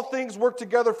all things work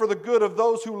together for the good of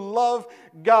those who love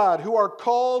God, who are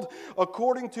called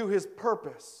according to His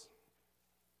purpose.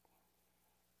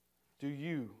 Do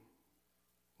you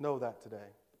know that today?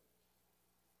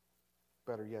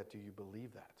 Better yet, do you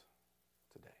believe that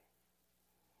today?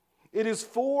 It is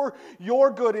for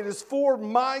your good, it is for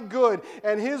my good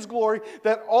and His glory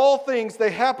that all things,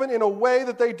 they happen in a way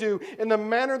that they do, in the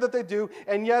manner that they do,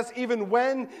 and yes, even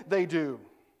when they do.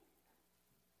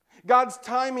 God's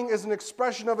timing is an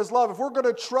expression of His love. If we're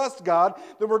going to trust God,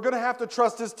 then we're going to have to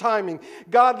trust His timing.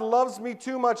 God loves me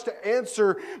too much to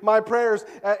answer my prayers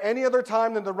at any other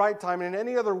time than the right time, and in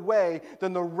any other way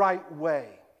than the right way.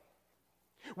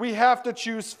 We have to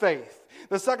choose faith.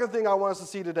 The second thing I want us to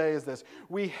see today is this.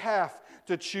 We have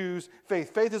to choose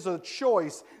faith. Faith is a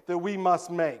choice that we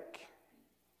must make.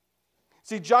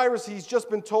 See, Jairus, he's just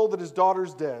been told that his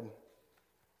daughter's dead.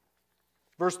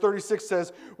 Verse 36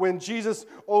 says, when Jesus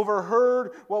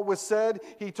overheard what was said,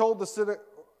 he told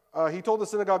the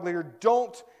synagogue leader,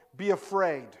 don't be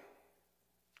afraid,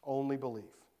 only believe.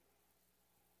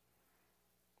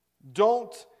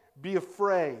 Don't be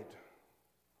afraid,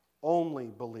 only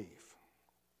believe.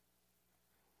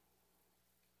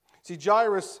 See,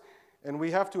 Jairus, and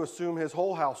we have to assume his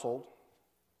whole household,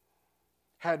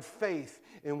 had faith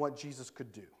in what Jesus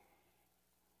could do.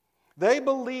 They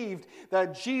believed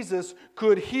that Jesus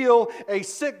could heal a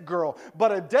sick girl,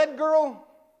 but a dead girl,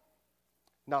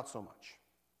 not so much.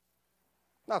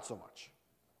 Not so much.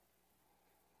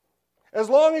 As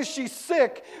long as she's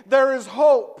sick, there is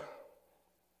hope.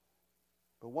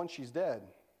 But once she's dead,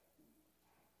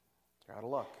 you're out of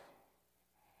luck.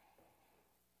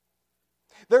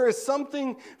 There is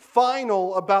something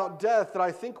final about death that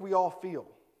I think we all feel.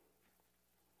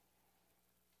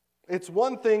 It's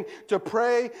one thing to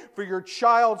pray for your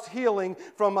child's healing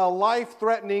from a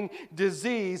life-threatening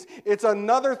disease. It's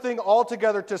another thing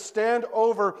altogether to stand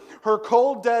over her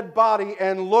cold, dead body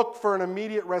and look for an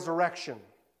immediate resurrection.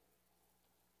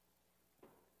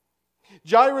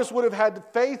 Jairus would have had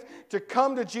faith to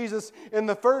come to Jesus in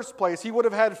the first place. He would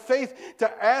have had faith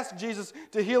to ask Jesus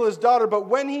to heal his daughter. But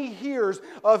when he hears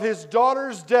of his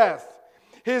daughter's death,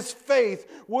 his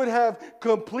faith would have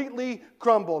completely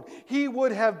crumbled. He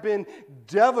would have been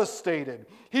devastated.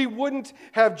 He wouldn't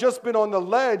have just been on the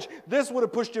ledge. This would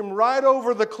have pushed him right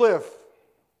over the cliff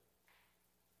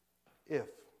if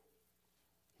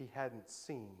he hadn't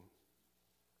seen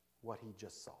what he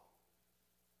just saw.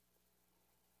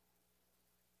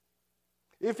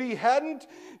 If he hadn't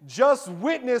just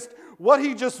witnessed what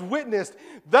he just witnessed,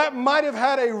 that might have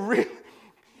had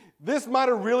this might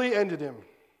have really ended him.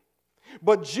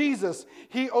 But Jesus,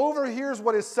 he overhears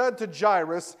what is said to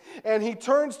Jairus, and he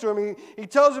turns to him, he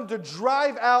tells him to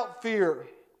drive out fear.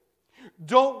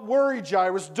 Don't worry,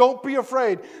 Jairus. Don't be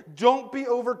afraid. Don't be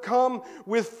overcome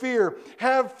with fear.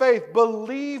 Have faith.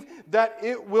 Believe that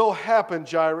it will happen,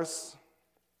 Jairus.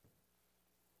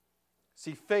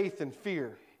 See, faith and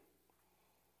fear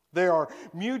They are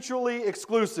mutually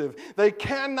exclusive. They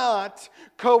cannot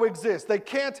coexist. They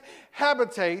can't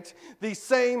habitate the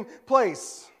same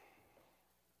place.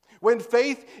 When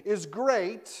faith is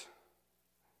great,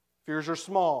 fears are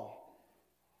small.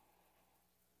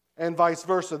 And vice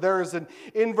versa. There is an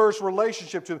inverse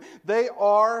relationship to them. They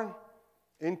are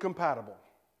incompatible.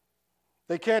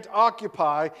 They can't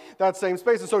occupy that same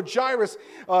space. And so Jairus,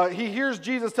 he hears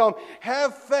Jesus tell him,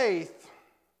 have faith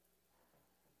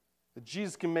that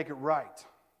Jesus can make it right.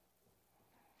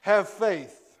 Have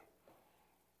faith.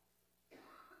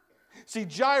 See,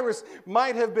 Jairus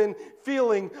might have been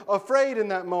feeling afraid in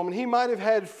that moment. He might have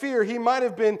had fear. He might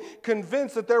have been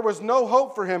convinced that there was no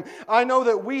hope for him. I know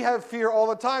that we have fear all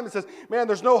the time. It says, man,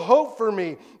 there's no hope for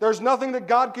me. There's nothing that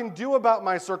God can do about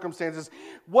my circumstances.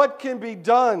 What can be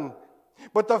done?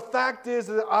 But the fact is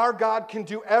that our God can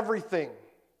do everything.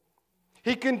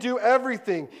 He can do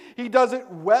everything. He does it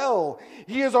well.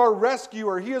 He is our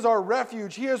rescuer. He is our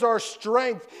refuge. He is our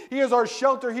strength. He is our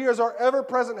shelter. He is our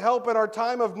ever-present help in our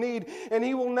time of need. And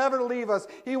He will never leave us.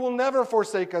 He will never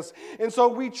forsake us. And so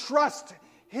we trust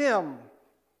Him.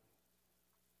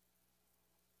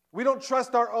 We don't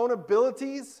trust our own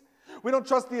abilities. We don't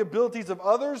trust the abilities of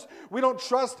others. We don't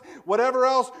trust whatever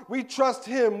else. We trust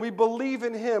Him. We believe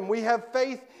in Him. We have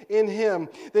faith in Him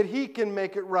that He can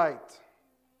make it right.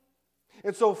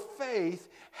 And so faith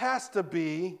has to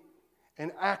be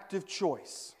an active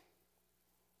choice.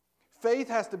 Faith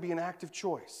has to be an active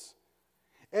choice.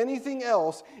 Anything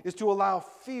else is to allow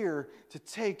fear to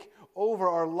take over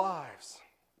our lives,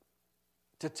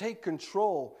 to take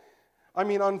control. I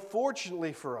mean,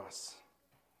 unfortunately for us,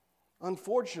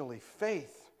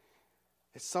 faith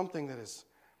is something that is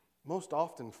most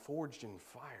often forged in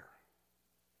fire.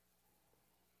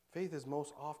 Faith is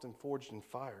most often forged in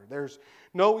fire. There's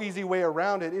no easy way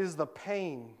around it. It is the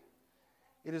pain.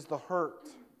 It is the hurt.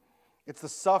 It's the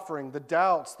suffering, the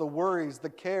doubts, the worries, the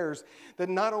cares that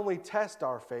not only test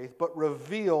our faith, but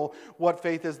reveal what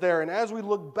faith is there. And as we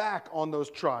look back on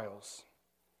those trials,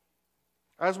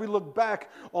 as we look back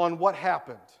on what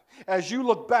happened, as you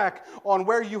look back on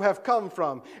where you have come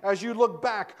from, as you look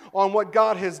back on what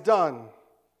God has done,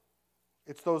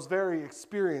 it's those very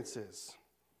experiences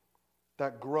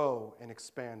that grow and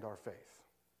expand our faith.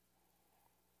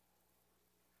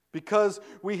 Because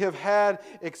we have had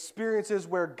experiences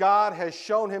where God has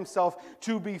shown Himself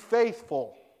to be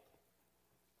faithful,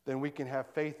 then we can have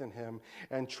faith in Him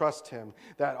and trust Him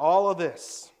that all of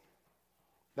this,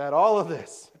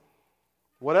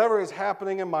 whatever is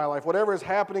happening in my life, whatever is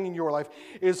happening in your life,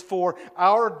 is for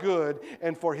our good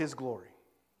and for His glory.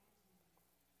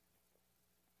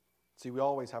 See, we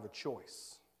always have a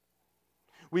choice.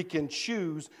 We can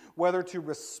choose whether to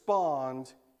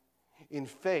respond in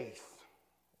faith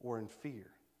or in fear.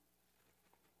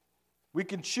 We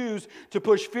can choose to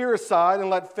push fear aside and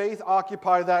let faith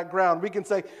occupy that ground. We can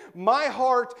say, my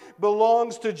heart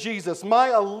belongs to Jesus. My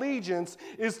allegiance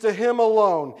is to Him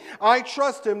alone. I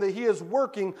trust Him that He is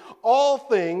working all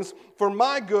things for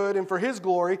my good and for His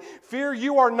glory. Fear,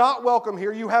 you are not welcome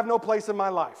here. You have no place in my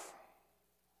life.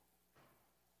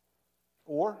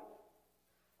 Or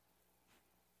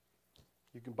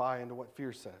you can buy into what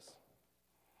fear says.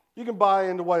 You can buy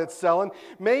into what it's selling.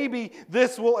 Maybe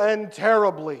this will end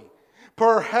terribly.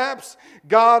 Perhaps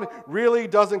God really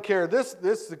doesn't care. This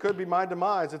could be my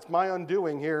demise. It's my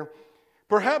undoing here.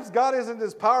 Perhaps God isn't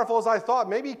as powerful as I thought.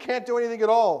 Maybe He can't do anything at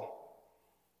all.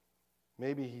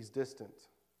 Maybe He's distant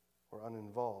or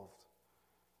uninvolved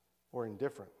or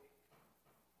indifferent.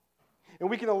 And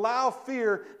we can allow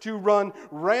fear to run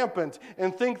rampant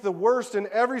and think the worst in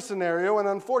every scenario. And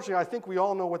unfortunately, I think we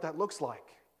all know what that looks like.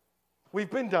 We've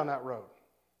been down that road.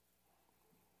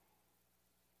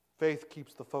 Faith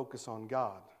keeps the focus on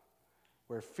God,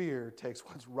 where fear takes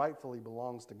what rightfully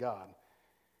belongs to God.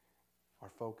 Our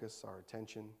focus, our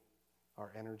attention,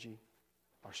 our energy,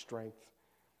 our strength,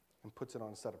 and puts it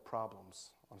on a set of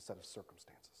problems, on a set of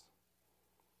circumstances.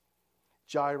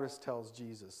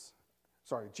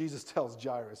 Jesus tells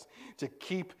Jairus to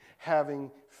keep having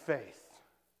faith.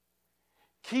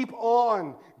 Keep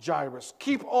on, Jairus.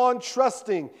 Keep on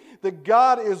trusting that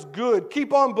God is good.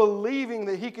 Keep on believing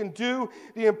that He can do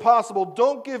the impossible.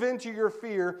 Don't give in to your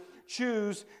fear.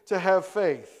 Choose to have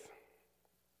faith.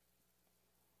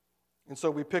 And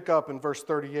so we pick up in verse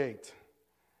 38.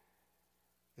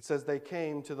 It says, they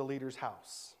came to the leader's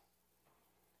house,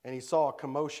 and he saw a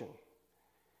commotion,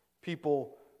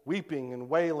 people weeping and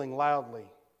wailing loudly.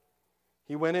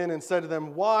 He went in and said to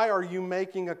them, why are you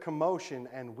making a commotion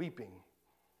and weeping?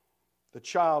 The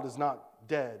child is not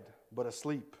dead, but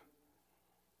asleep.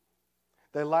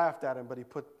 They laughed at him, but he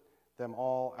put them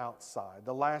all outside.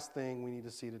 The last thing we need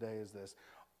to see today is this.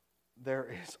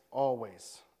 there is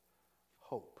always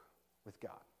hope with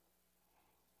God.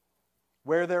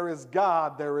 Where there is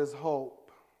God, there is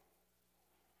hope.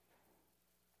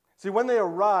 See, when they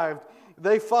arrived,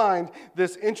 they find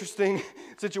this interesting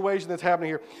situation that's happening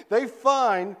here. They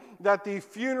find that the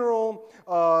funeral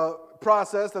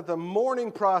process, that the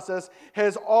mourning process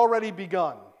has already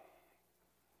begun.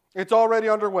 It's already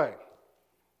underway.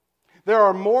 There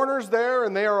are mourners there,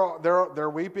 and they're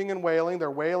weeping and wailing.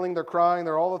 They're wailing, they're crying,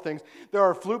 they're all the things. There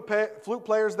are flute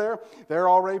players there. They're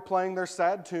already playing their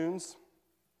sad tunes.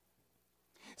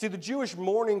 See, the Jewish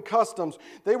mourning customs,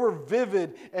 they were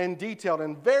vivid and detailed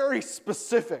and very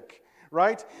specific,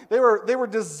 right? They were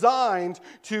designed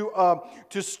to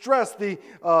stress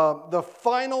the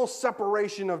final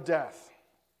separation of death.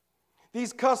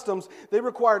 These customs, they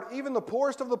required even the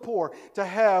poorest of the poor to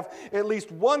have at least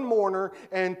one mourner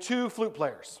and two flute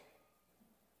players.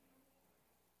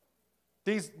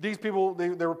 These people, they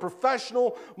were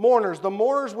professional mourners. The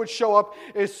mourners would show up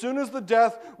as soon as the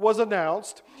death was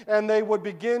announced, and they would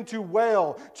begin to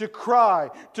wail, to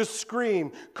cry, to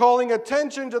scream, calling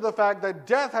attention to the fact that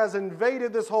death has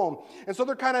invaded this home. And so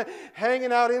they're kind of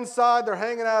hanging out inside, they're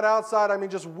hanging out outside,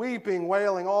 just weeping,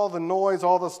 wailing, all the noise,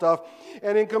 all the stuff.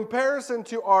 And in comparison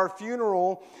to our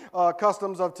funeral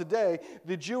customs of today,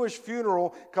 the Jewish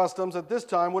funeral customs at this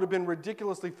time would have been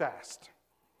ridiculously fast.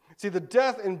 See, the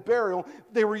death and burial,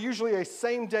 they were usually a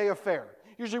same-day affair,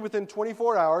 usually within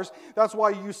 24 hours. That's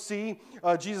why you see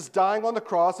Jesus dying on the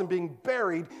cross and being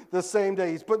buried the same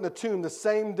day. He's put in the tomb the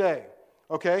same day,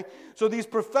 okay? So these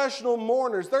professional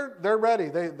mourners, they're ready.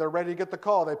 They're ready to get the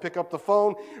call. They pick up the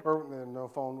phone, or no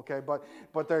phone, okay,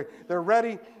 but they're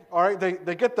ready. All right,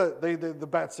 they get the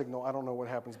bat signal. I don't know what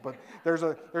happens, but there's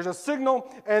a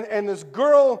signal, and this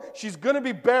girl, she's going to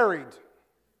be buried.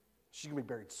 She's going to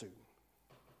be buried soon.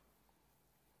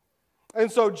 And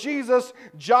so Jesus,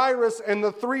 Jairus, and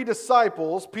the three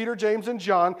disciples, Peter, James, and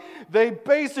John, they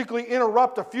basically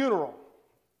interrupt a funeral.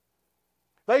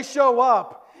 They show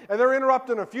up, and they're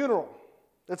interrupting a funeral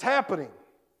that's happening.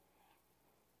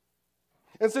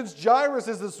 And since Jairus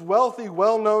is this wealthy,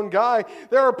 well-known guy,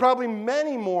 there are probably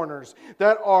many mourners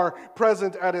that are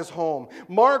present at his home.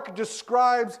 Mark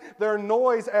describes their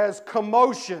noise as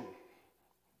commotion.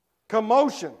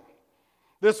 Commotion.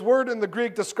 This word in the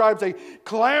Greek describes a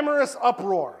clamorous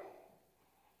uproar.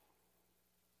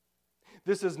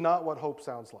 This is not what hope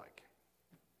sounds like.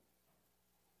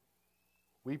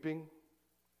 Weeping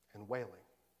and wailing.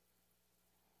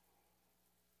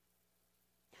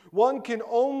 One can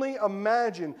only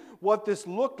imagine what this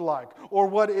looked like or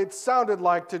what it sounded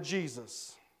like to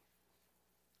Jesus.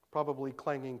 Probably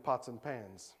clanging pots and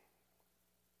pans.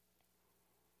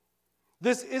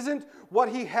 This isn't what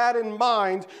he had in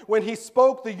mind when he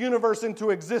spoke the universe into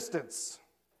existence.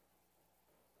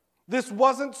 This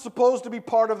wasn't supposed to be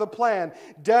part of the plan.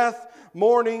 Death,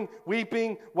 mourning,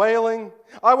 weeping, wailing.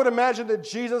 I would imagine that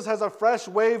Jesus has a fresh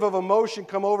wave of emotion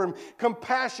come over him.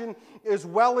 Compassion is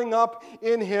welling up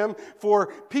in him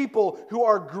for people who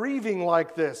are grieving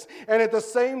like this. And at the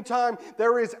same time,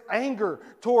 there is anger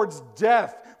towards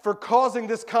death for causing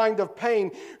this kind of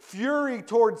pain, fury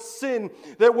towards sin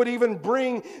that would even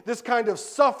bring this kind of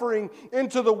suffering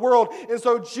into the world. And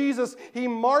so Jesus, he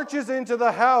marches into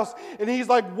the house and he's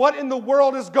like, what in the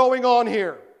world is going on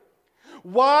here?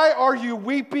 Why are you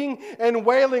weeping and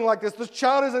wailing like this? This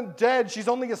child isn't dead, she's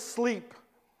only asleep.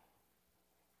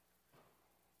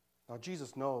 Now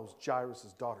Jesus knows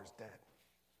Jairus' daughter's dead.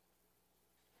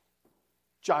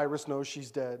 Jairus knows she's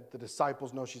dead. The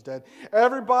disciples know she's dead.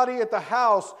 Everybody at the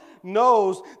house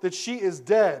knows that she is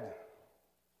dead.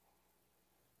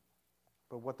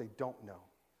 But what they don't know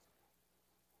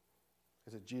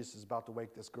is that Jesus is about to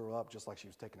wake this girl up just like she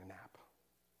was taking a nap.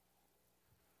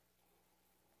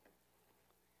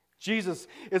 Jesus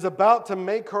is about to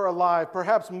make her alive,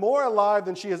 perhaps more alive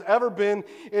than she has ever been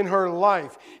in her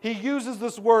life. He uses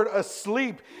this word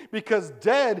asleep because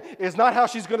dead is not how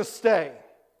she's going to stay.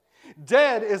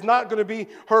 Dead is not going to be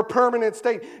her permanent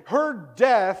state. Her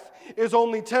death is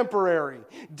only temporary.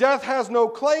 Death has no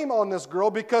claim on this girl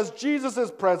because Jesus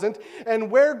is present, and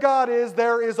where God is,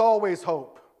 there is always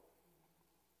hope.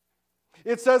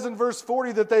 It says in verse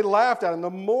 40 that they laughed at him. The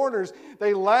mourners,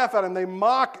 they laugh at him. They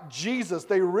mock Jesus.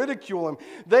 They ridicule him.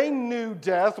 They knew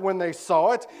death when they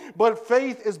saw it, but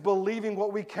faith is believing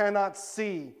what we cannot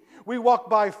see. We walk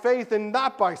by faith and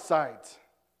not by sight.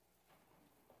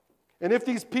 And if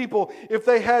these people, if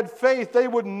they had faith, they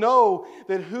would know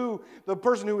that the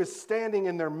person who is standing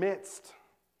in their midst,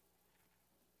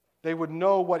 they would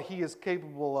know what he is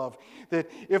capable of. That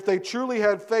if they truly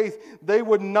had faith, they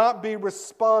would not be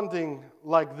responding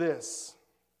like this.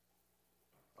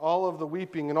 all of the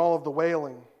weeping and all of the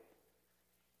wailing.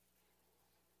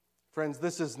 Friends,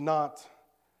 this is not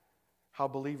how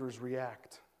believers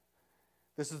react.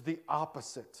 This is the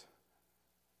opposite.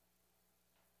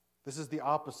 This is the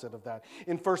opposite of that.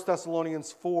 In 1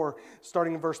 Thessalonians 4,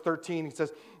 starting in verse 13, he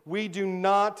says, "We do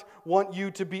not want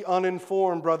you to be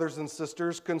uninformed, brothers and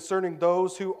sisters, concerning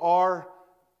those who are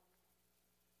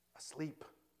asleep,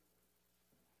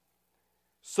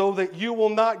 so that you will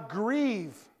not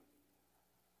grieve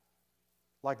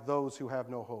like those who have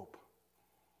no hope.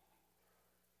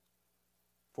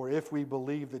 For if we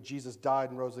believe that Jesus died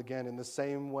and rose again in the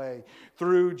same way,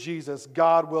 through Jesus,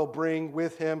 God will bring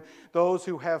with him those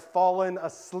who have fallen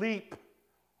asleep."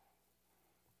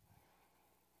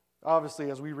 Obviously,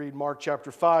 as we read Mark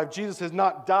chapter 5, Jesus has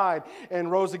not died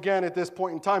and rose again at this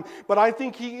point in time, but I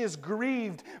think he is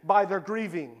grieved by their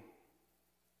grieving.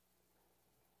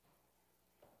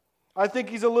 I think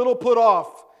he's a little put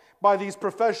off by these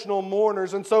professional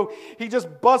mourners. And so he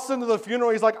just busts into the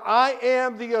funeral. He's like, I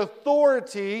am the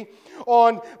authority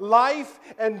on life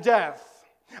and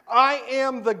death. I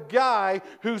am the guy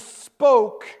who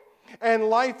spoke and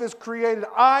life is created.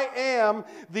 I am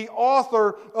the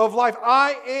author of life.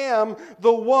 I am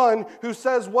the one who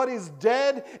says what is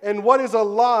dead and what is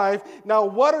alive. Now,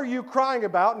 what are you crying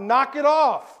about? Knock it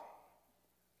off.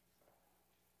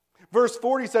 Verse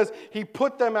 40 says, he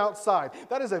put them outside.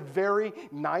 That is a very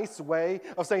nice way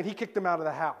of saying he kicked them out of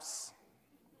the house.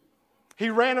 He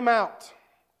ran them out.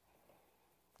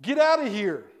 Get out of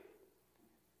here.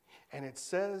 And it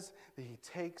says that he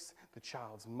takes the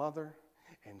child's mother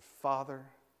and father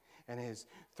and his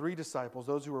 3 disciples,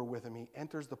 those who were with him. He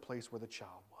enters the place where the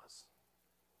child was.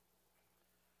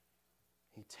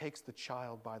 He takes the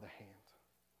child by the hand.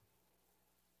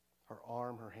 Her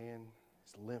arm, her hand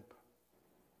is limp.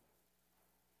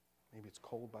 Maybe it's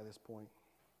cold by this point.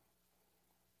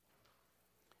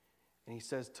 And he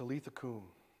says, Talitha cum,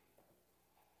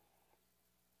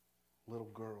 little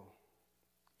girl,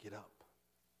 get up.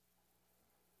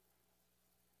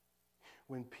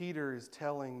 When Peter is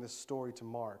telling this story to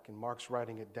Mark, and Mark's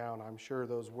writing it down, I'm sure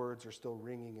those words are still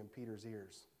ringing in Peter's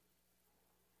ears.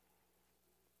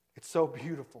 It's so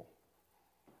beautiful.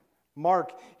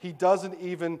 Mark, he doesn't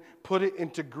even put it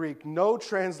into Greek. No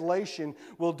translation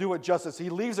will do it justice. He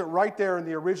leaves it right there in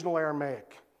the original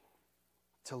Aramaic.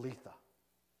 Talitha.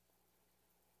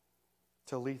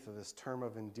 Talitha, this term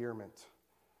of endearment.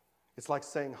 It's like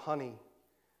saying honey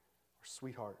or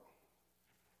sweetheart.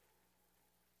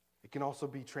 It can also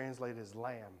be translated as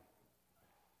lamb,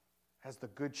 as the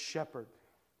good shepherd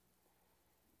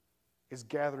is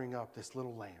gathering up this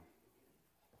little lamb.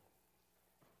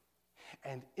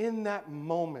 And in that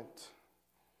moment,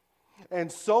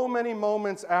 and so many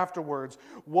moments afterwards,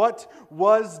 what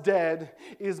was dead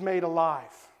is made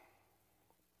alive.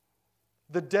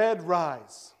 The dead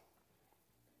rise.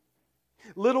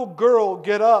 Little girl,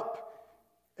 get up.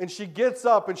 And she gets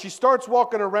up and she starts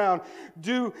walking around.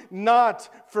 Do not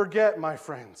forget, my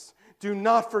friends. Do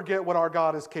not forget what our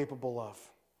God is capable of.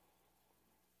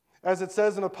 As it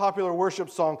says in a popular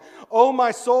worship song, "Oh, my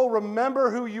soul,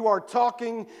 remember who you are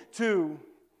talking to.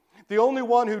 The only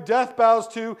one who death bows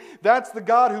to, that's the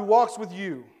God who walks with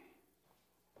you."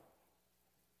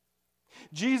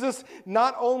 Jesus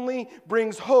not only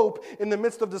brings hope in the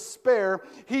midst of despair,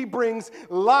 he brings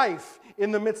life in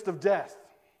the midst of death.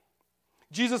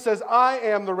 Jesus says, I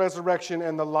am the resurrection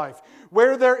and the life.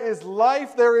 Where there is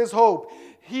life, there is hope.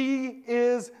 He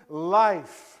is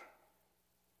life.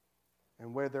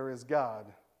 And where there is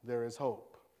God, there is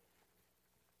hope.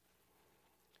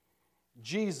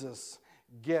 Jesus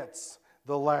gets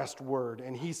the last word,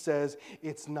 and he says,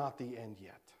 it's not the end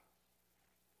yet.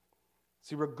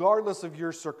 See, regardless of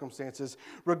your circumstances,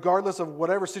 regardless of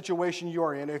whatever situation you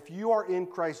are in, if you are in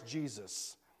Christ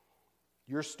Jesus,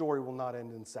 your story will not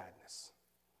end in sadness.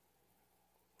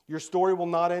 Your story will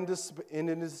not end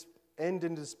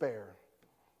in despair.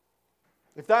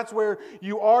 If that's where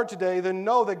you are today, then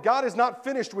know that God is not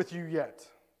finished with you yet.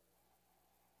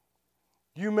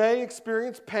 You may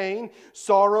experience pain,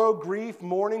 sorrow, grief,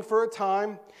 mourning for a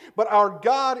time, but our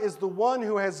God is the one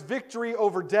who has victory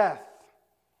over death.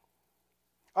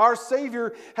 Our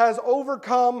Savior has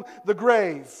overcome the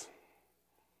grave.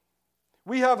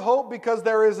 We have hope because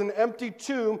there is an empty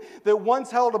tomb that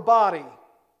once held a body.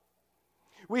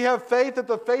 We have faith that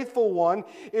the faithful one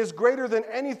is greater than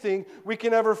anything we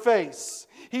can ever face.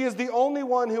 He is the only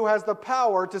one who has the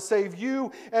power to save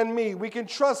you and me. We can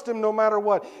trust him no matter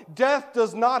what. Death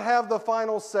does not have the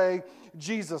final say.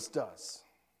 Jesus does.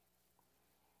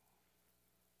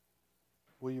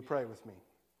 Will you pray with me?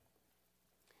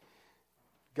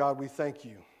 God, we thank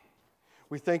you.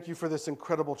 We thank you for this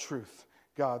incredible truth.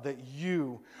 God, that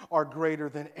you are greater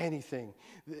than anything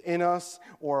in us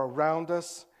or around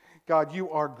us. God, you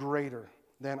are greater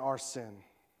than our sin.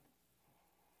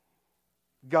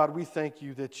 God, we thank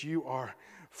you that you are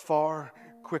far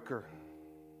quicker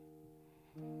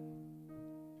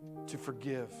to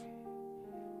forgive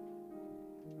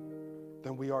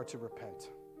than we are to repent.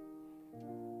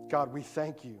 God, we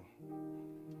thank you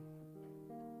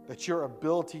that your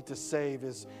ability to save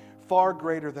is far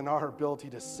greater than our ability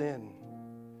to sin.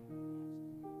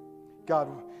 God,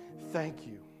 thank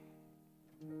you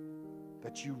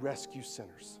that you rescue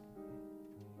sinners.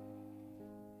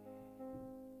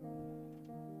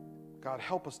 God,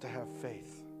 help us to have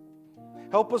faith.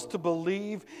 Help us to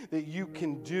believe that you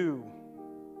can do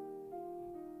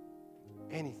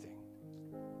anything.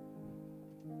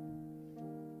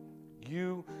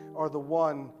 You are the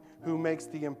one who makes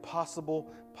the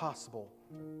impossible possible.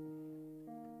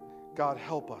 God,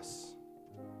 help us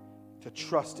to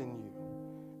trust in you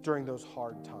during those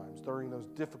hard times, during those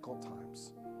difficult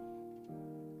times.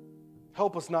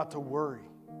 Help us not to worry.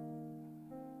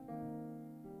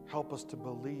 Help us to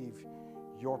believe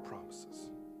your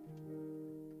promises.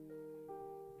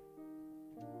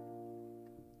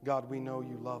 God, we know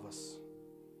you love us.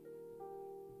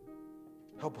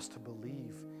 Help us to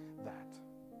believe that.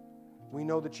 We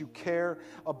know that you care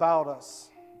about us.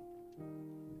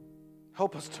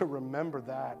 Help us to remember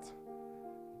that.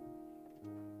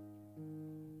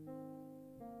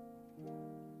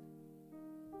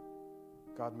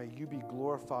 God, may you be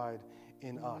glorified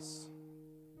in us,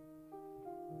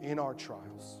 in our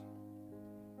trials,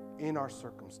 in our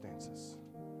circumstances.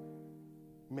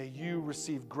 May you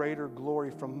receive greater glory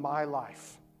from my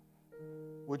life.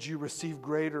 Would you receive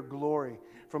greater glory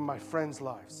from my friends'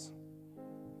 lives?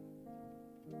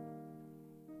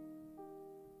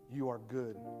 You are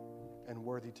good and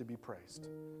worthy to be praised.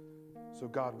 So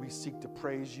God, we seek to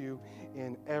praise you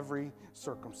in every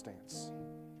circumstance.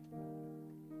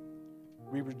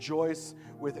 We rejoice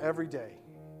with every day,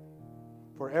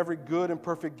 for every good and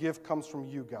perfect gift comes from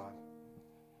you, God.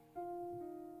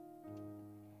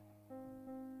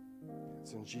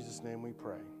 It's in Jesus' name we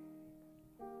pray.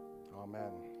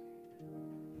 Amen.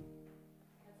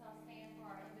 Let's all stand for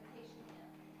our invitation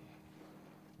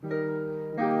hymn.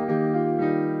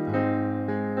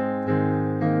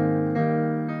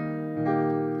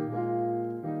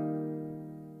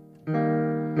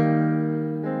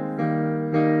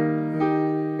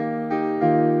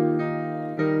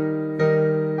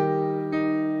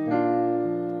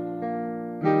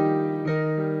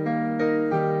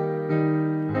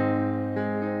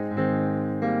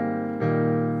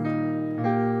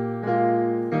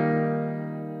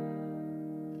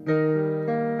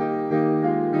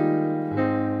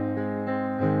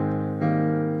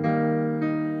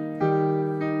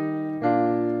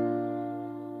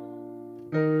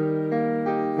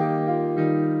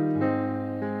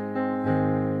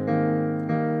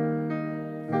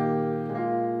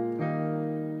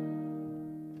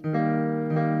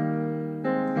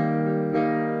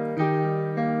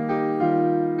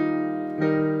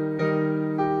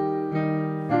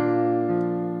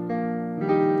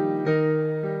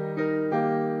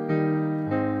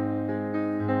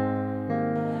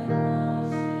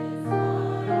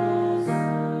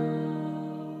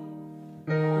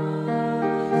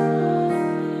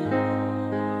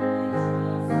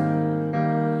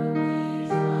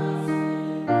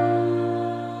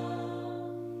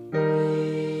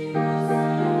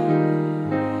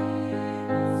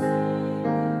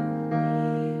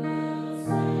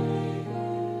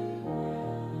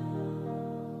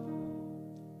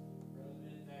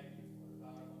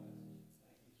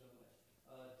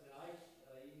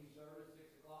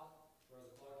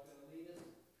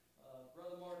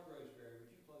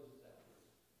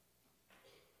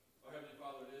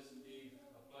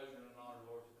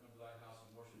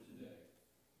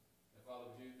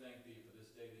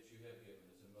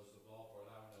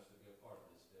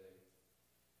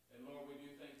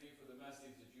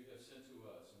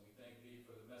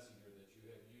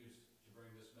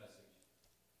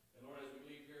 Lord, as we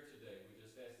leave here today, we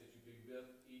just ask that you be with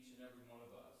each and every one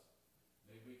of us.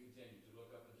 May we continue to